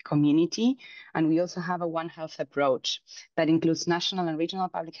sequencing community, and we also have a One Health approach that includes national and regional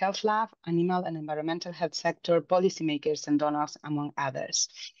public health lab, animal and environmental health sector, policymakers and donors, among others.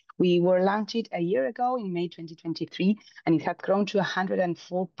 We were launched a year ago in May 2023, and it had grown to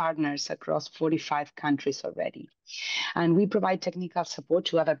 104 partners across 45 countries already. And we provide technical support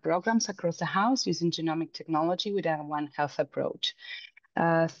to other programs across the house using genomic technology with a One Health approach.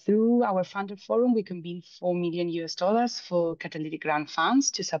 Through our funder forum, we convened $4 million for catalytic grant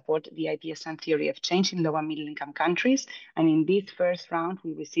funds to support the IPSN theory of change in low and middle income countries. And in this first round,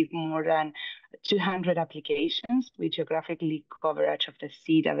 we received more than 200 applications with geographically coverage of the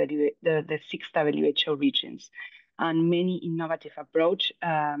six WHO regions, and many innovative approach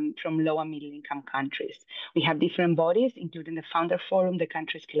from low and middle income countries. We have different bodies, including the Founder Forum, the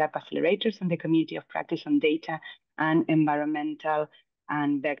Country Scale-Up Accelerators, and the Community of Practice on Data and Environmental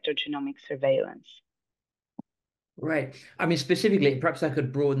and Vector Genomic Surveillance. Right. I mean, specifically, perhaps I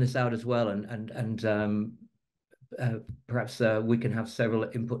could broaden this out as well, and perhaps we can have several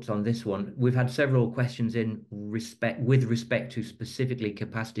inputs on this one. We've had several questions with respect to specifically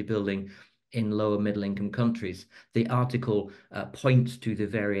capacity building in lower middle income countries. The article points to the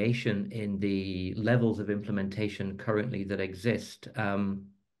variation in the levels of implementation currently that exist.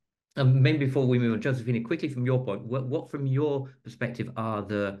 Maybe before we move on, Josefina, quickly from your point, what from your perspective are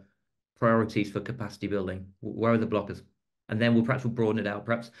the priorities for capacity building? Where are the blockers? And then we'll broaden it out.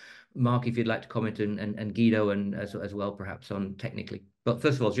 Perhaps Mark, if you'd like to comment, and Guido, and as well, perhaps on technically. But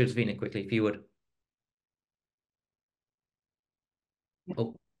first of all, Josefina, quickly, if you would.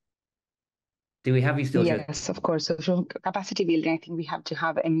 Oh, do we have you still? Yes, of course. So for capacity building, I think we have to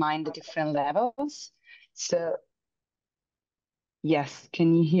have in mind the different levels. So yes,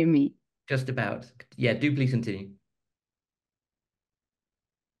 can you hear me? Just about. Yeah, do please continue.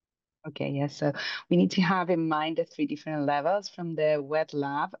 Okay, yes. So we need to have in mind the three different levels from the wet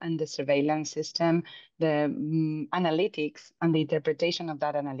lab and the surveillance system, the analytics and the interpretation of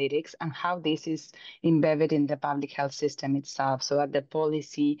that analytics, and how this is embedded in the public health system itself. So at the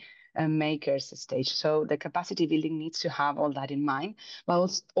policy makers stage. So the capacity building needs to have all that in mind,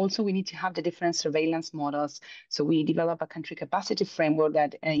 but also we need to have the different surveillance models. So we develop a country capacity framework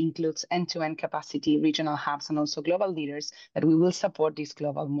that includes end-to-end capacity, regional hubs, and also global leaders that we will support this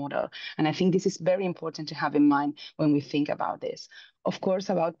global model. And I think this is very important to have in mind when we think about this. Of course,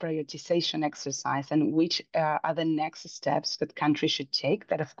 about prioritization exercise and which are the next steps that countries should take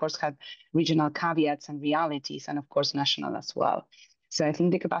that, of course, have regional caveats and realities, and of course, national as well. So I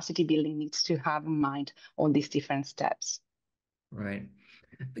think the capacity building needs to have in mind all these different steps. Right.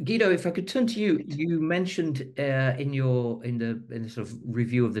 Guido, if I could turn to you, you mentioned in the sort of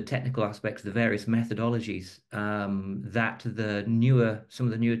review of the technical aspects, the various methodologies, that some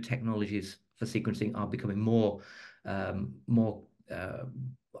of the newer technologies for sequencing are becoming more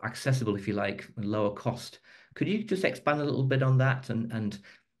accessible, if you like, and lower cost. Could you just expand a little bit on that and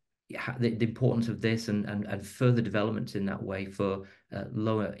the importance of this and further developments in that way for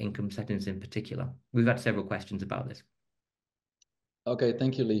lower income settings in particular? We've had several questions about this. Okay,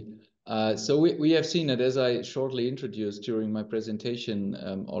 thank you, Lee. So we have seen it, as I shortly introduced during my presentation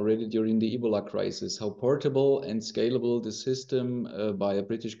already during the Ebola crisis, how portable and scalable the system by a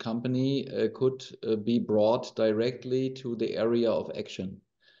British company could be brought directly to the area of action.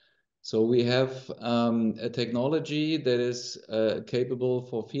 So we have a technology that is capable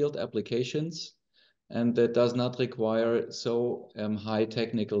for field applications and that does not require so high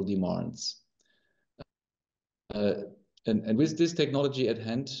technical demands. And with this technology at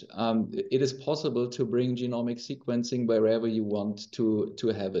hand, it is possible to bring genomic sequencing wherever you want to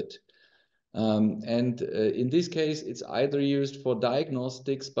have it. In this case, it's either used for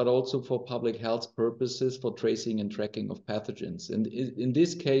diagnostics, but also for public health purposes, for tracing and tracking of pathogens. And in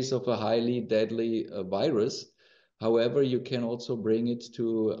this case of a highly deadly virus, however, you can also bring it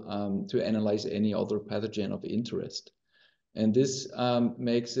to analyze any other pathogen of interest. And this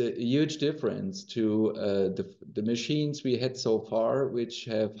makes a huge difference to the machines we had so far, which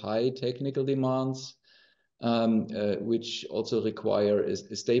have high technical demands, which also require a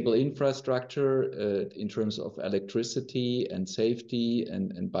stable infrastructure in terms of electricity and safety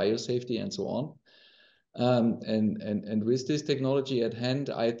and biosafety and so on. And with this technology at hand,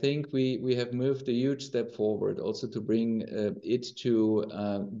 I think we have moved a huge step forward also to bring it to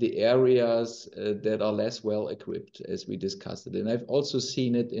the areas that are less well equipped, as we discussed it. And I've also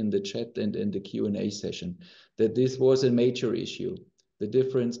seen it in the chat and in the Q&A session, that this was a major issue, the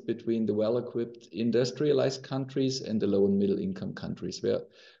difference between the well-equipped industrialized countries and the low and middle income countries,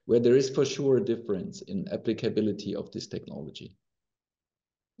 where there is for sure a difference in applicability of this technology.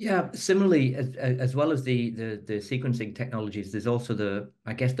 Yeah, similarly, as well as the sequencing technologies, there's also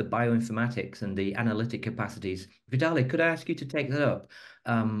I guess the bioinformatics and the analytic capacities. Vitali, could I ask you to take that up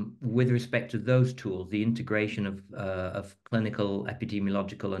with respect to those tools, the integration of clinical,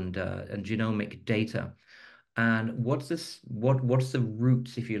 epidemiological, and genomic data, and what's the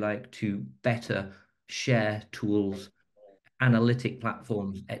routes, if you like, to better share tools, analytic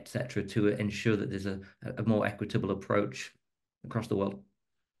platforms, etc., to ensure that there's a more equitable approach across the world?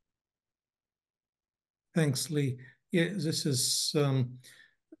 Thanks, Lee. Yeah, this is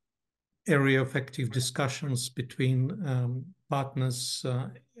area of active discussions between partners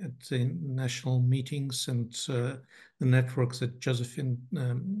at the national meetings and the networks that Josephine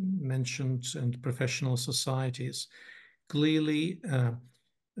mentioned and professional societies. Clearly,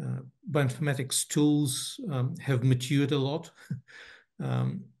 bioinformatics tools have matured a lot,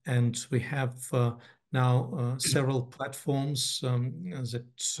 and we have now several platforms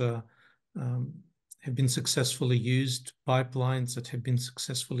that have been successfully used, pipelines that have been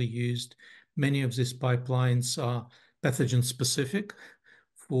successfully used. Many of these pipelines are pathogen specific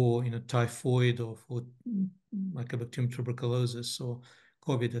for typhoid or for Mycobacterium tuberculosis or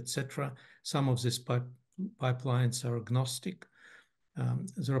COVID, etc. Some of these pipelines are agnostic.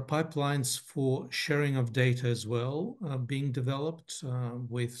 There are pipelines for sharing of data as well being developed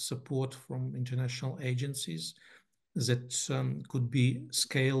with support from international agencies that could be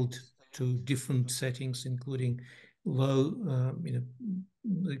scaled to different settings, including low,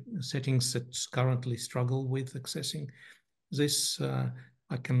 settings that currently struggle with accessing this.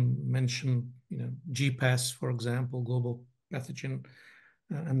 I can mention, GPAS, for example, Global Pathogen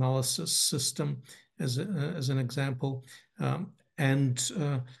Analysis System, as an example, and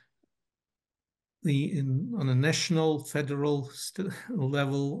on a national, federal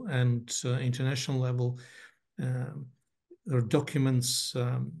level and international level, there are documents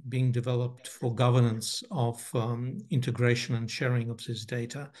being developed for governance of integration and sharing of this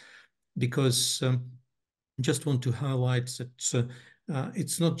data, because I just want to highlight that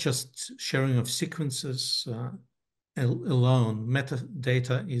it's not just sharing of sequences alone.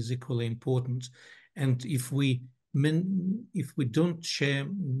 Metadata is equally important, and if we don't share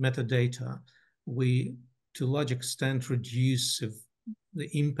metadata, we to a large extent reduce the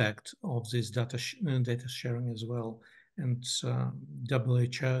impact of this data sharing as well. And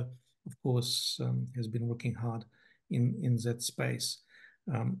WHO, of course, has been working hard in that space.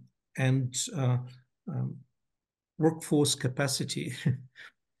 And workforce capacity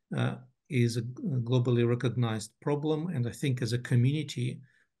is a globally recognized problem, and I think as a community,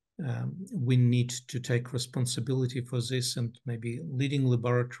 we need to take responsibility for this, and maybe leading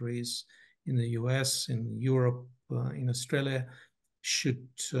laboratories in the US, in Europe, in Australia should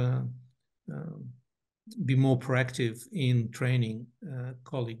be more proactive in training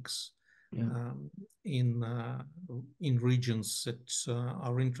colleagues in regions that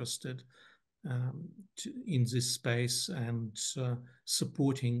are interested in this space, and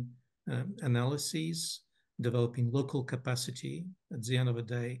supporting analyses, developing local capacity. At the end of the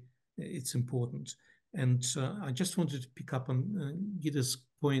day, it's important. And I just wanted to pick up on Guido's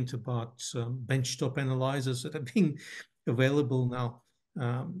point about benchtop analyzers that are being available now.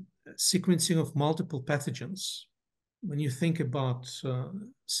 Sequencing of multiple pathogens. When you think about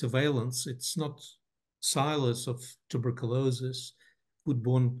surveillance, it's not silos of tuberculosis,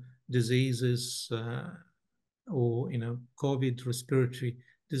 foodborne diseases, or COVID, respiratory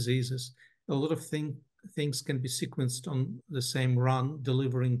diseases. A lot of things can be sequenced on the same run,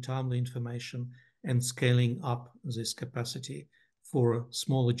 delivering timely information and scaling up this capacity for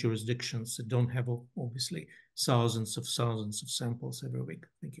smaller jurisdictions that don't have, obviously, thousands of samples every week.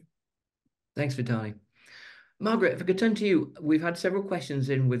 Thank you. Thanks, Vitali. Margaret, if I could turn to you, we've had several questions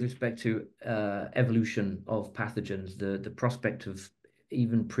in with respect to evolution of pathogens, the prospect of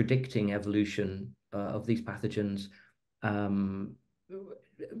even predicting evolution of these pathogens,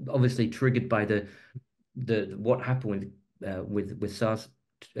 obviously triggered by the what happened with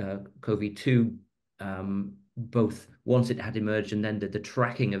SARS-CoV-2, both once it had emerged and then the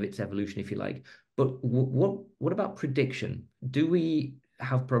tracking of its evolution, if you like. But what about prediction? Do we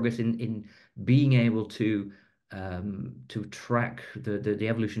have progress in being able to track the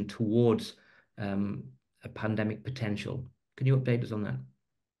evolution towards a pandemic potential? Can you update us on that?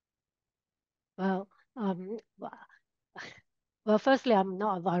 Well, firstly, I'm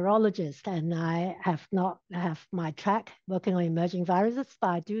not a virologist, and I have not have my track working on emerging viruses,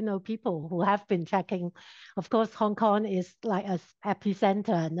 but I do know people who have been tracking. Of course, Hong Kong is like an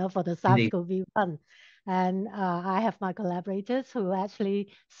epicenter for the SARS-CoV-1. And I have my collaborators who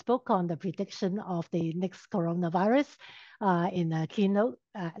actually spoke on the prediction of the next coronavirus in a keynote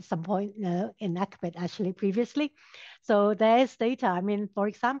at some point in ACPIT actually previously. So there is data. I mean, for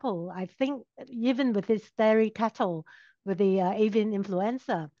example, I think even with this dairy cattle, with the avian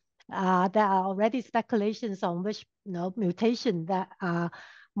influenza, there are already speculations on which mutation that are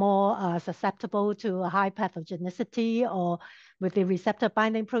more susceptible to high pathogenicity, or with the receptor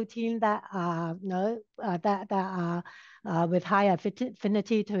binding protein that are with high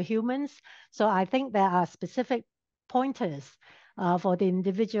affinity to humans. So I think there are specific pointers for the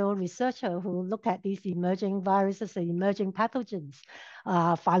individual researcher who look at these emerging viruses and emerging pathogens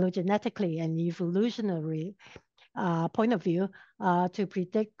phylogenetically and evolutionary point of view to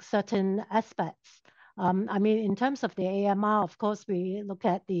predict certain aspects. I mean, in terms of the AMR, of course, we look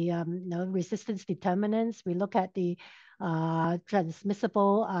at the resistance determinants. We look at the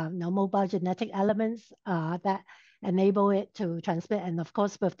transmissible mobile genetic elements that enable it to transmit. And of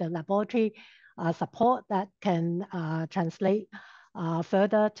course, with the laboratory support that can translate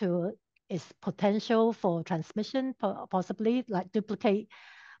further to its potential for transmission, possibly like duplicate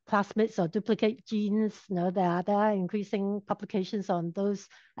plasmids or duplicate genes. There are increasing publications on those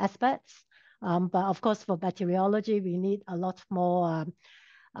aspects. But of course, for bacteriology, we need a lot more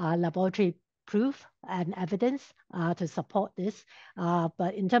laboratory proof and evidence to support this.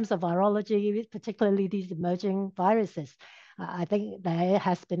 But in terms of virology, particularly these emerging viruses, I think there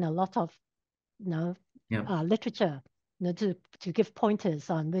has been a lot of literature to give pointers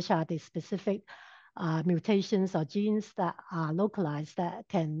on which are the specific mutations or genes that are localized that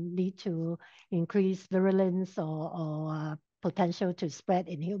can lead to increased virulence or potential to spread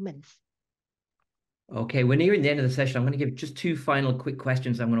in humans. Okay, we're nearing the end of the session. I'm going to give just two final quick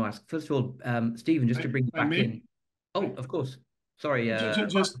questions I'm going to ask. First of all, Stephen, just to bring you back in. Oh, of course. Sorry.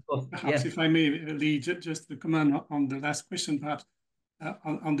 Just perhaps, if I may, Lee, just to comment on the last question, perhaps,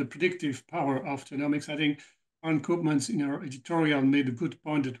 on the predictive power of genomics. I think Aaron Koopmans in our editorial made a good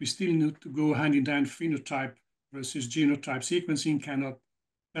point that we still need to go hand in hand phenotype versus genotype. Sequencing cannot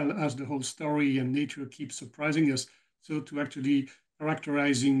tell us the whole story, and nature keeps surprising us. So to actually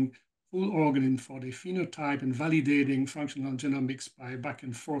characterizing full organ for the phenotype and validating functional genomics by back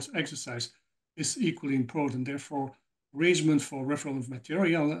and forth exercise is equally important. Therefore, arrangement for reference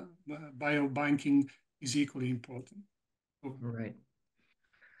material, biobanking is equally important. Right.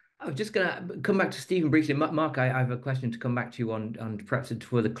 I'm just going to come back to Stephen briefly. Mark, I have a question to come back to you on perhaps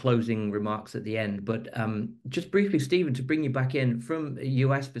for the closing remarks at the end. But just briefly, Stephen, to bring you back in from a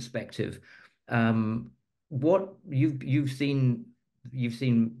US perspective, what you've seen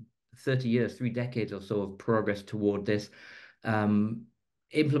 30 years, 3 decades or so of progress toward this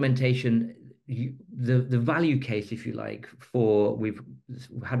implementation. The value case, if you like, we've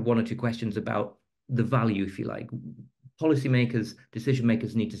had 1 or 2 questions about the value, if you like. Policymakers, decision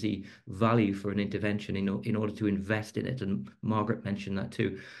makers need to see value for an intervention in order to invest in it, and Margaret mentioned that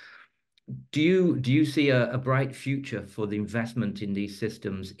too. Do you see a bright future for the investment in these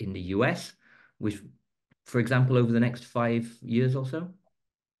systems in the US, which, for example, over the next 5 years or so?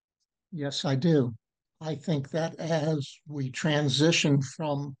 Yes, I do. I think that as we transition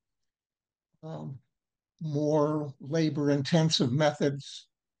from more labor-intensive methods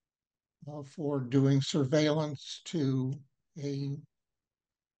for doing surveillance to a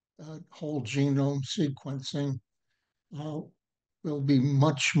whole genome sequencing, will be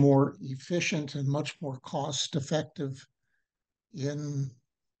much more efficient and much more cost-effective in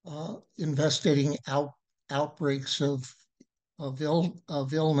investigating outbreaks of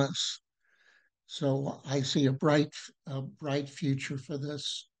illness. So I see a bright future for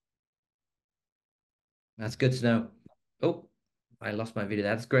this. That's good to know. Oh, I lost my video.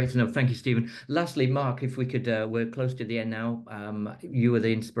 That's great to know. Thank you, Stephen. Lastly, Mark, if we could, we're close to the end now. You were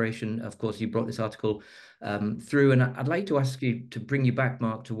the inspiration. Of course, you brought this article through, and I'd like to ask you to bring you back,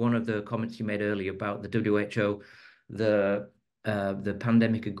 Mark, to one of the comments you made earlier about the WHO, the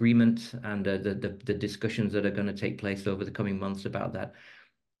pandemic agreement, and the discussions that are going to take place over the coming months about that.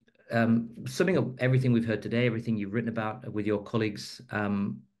 Summing up everything we've heard today, everything you've written about with your colleagues,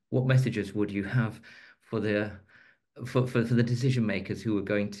 what messages would you have for the decision makers who are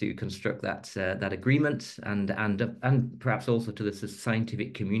going to construct that agreement, and perhaps also to the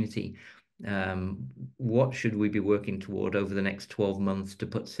scientific community? What should we be working toward over the next 12 months to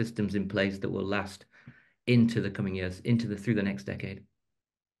put systems in place that will last into the coming years, through the next decade?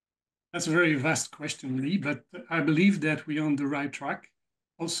 That's a very vast question, Lee, but I believe that we're on the right track.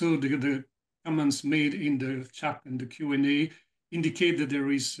 Also, the comments made in the chat and the Q&A indicate that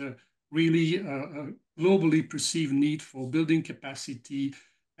there is really a globally perceived need for building capacity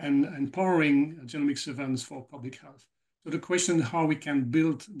and empowering genomic surveillance for public health. So the question how we can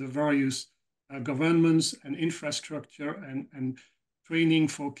build the various governments and infrastructure and training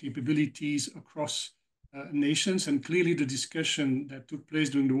for capabilities across nations, and clearly the discussion that took place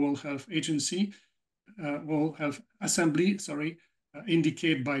during the World Health Assembly,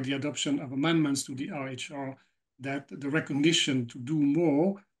 indicate by the adoption of amendments to the RHR that the recognition to do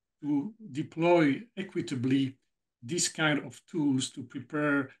more, to deploy equitably this kind of tools to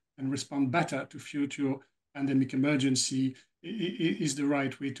prepare and respond better to future pandemic emergency is the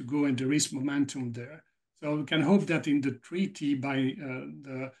right way to go, and there is momentum there. So we can hope that in the treaty by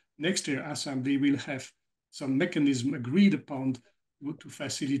the next year assembly, we'll have some mechanism agreed upon to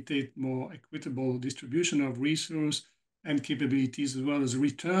facilitate more equitable distribution of resource and capabilities, as well as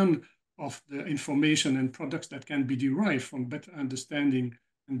return of the information and products that can be derived from better understanding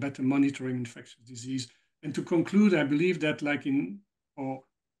and better monitoring infectious disease. And to conclude, I believe that like in our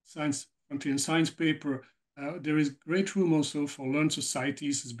science, frontier and science paper, there is great room also for learned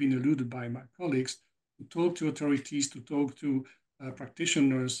societies, has been alluded by my colleagues, to talk to authorities, to talk to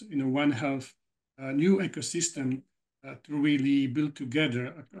practitioners in a One Health new ecosystem to really build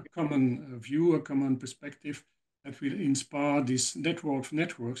together a common view, a common perspective that will inspire this network of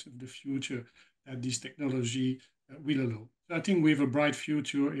networks of the future that this technology will allow. So I think we have a bright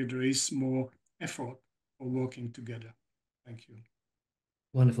future if there is more effort for working together. Thank you.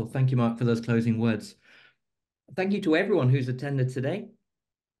 Wonderful. Thank you, Mark, for those closing words. Thank you to everyone who's attended today.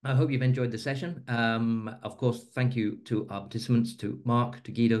 I hope you've enjoyed the session. Of course, thank you to our participants, to Mark,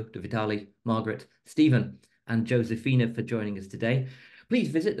 to Guido, to Vitali, Margaret, Stephen, and Josefina for joining us today. Please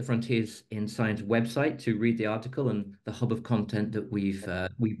visit the Frontiers in Science website to read the article and the hub of content that we've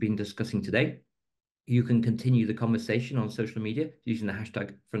been discussing today. You can continue the conversation on social media using the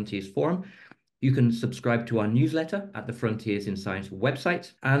hashtag Frontiers Forum. You can subscribe to our newsletter at the Frontiers in Science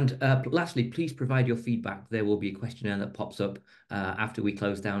website. And lastly, please provide your feedback. There will be a questionnaire that pops up after we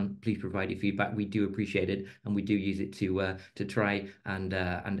close down. Please provide your feedback. We do appreciate it, and we do use it to try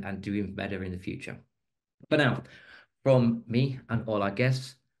and do even better in the future. But now, from me and all our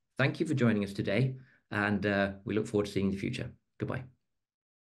guests, thank you for joining us today, and we look forward to seeing you in the future. Goodbye.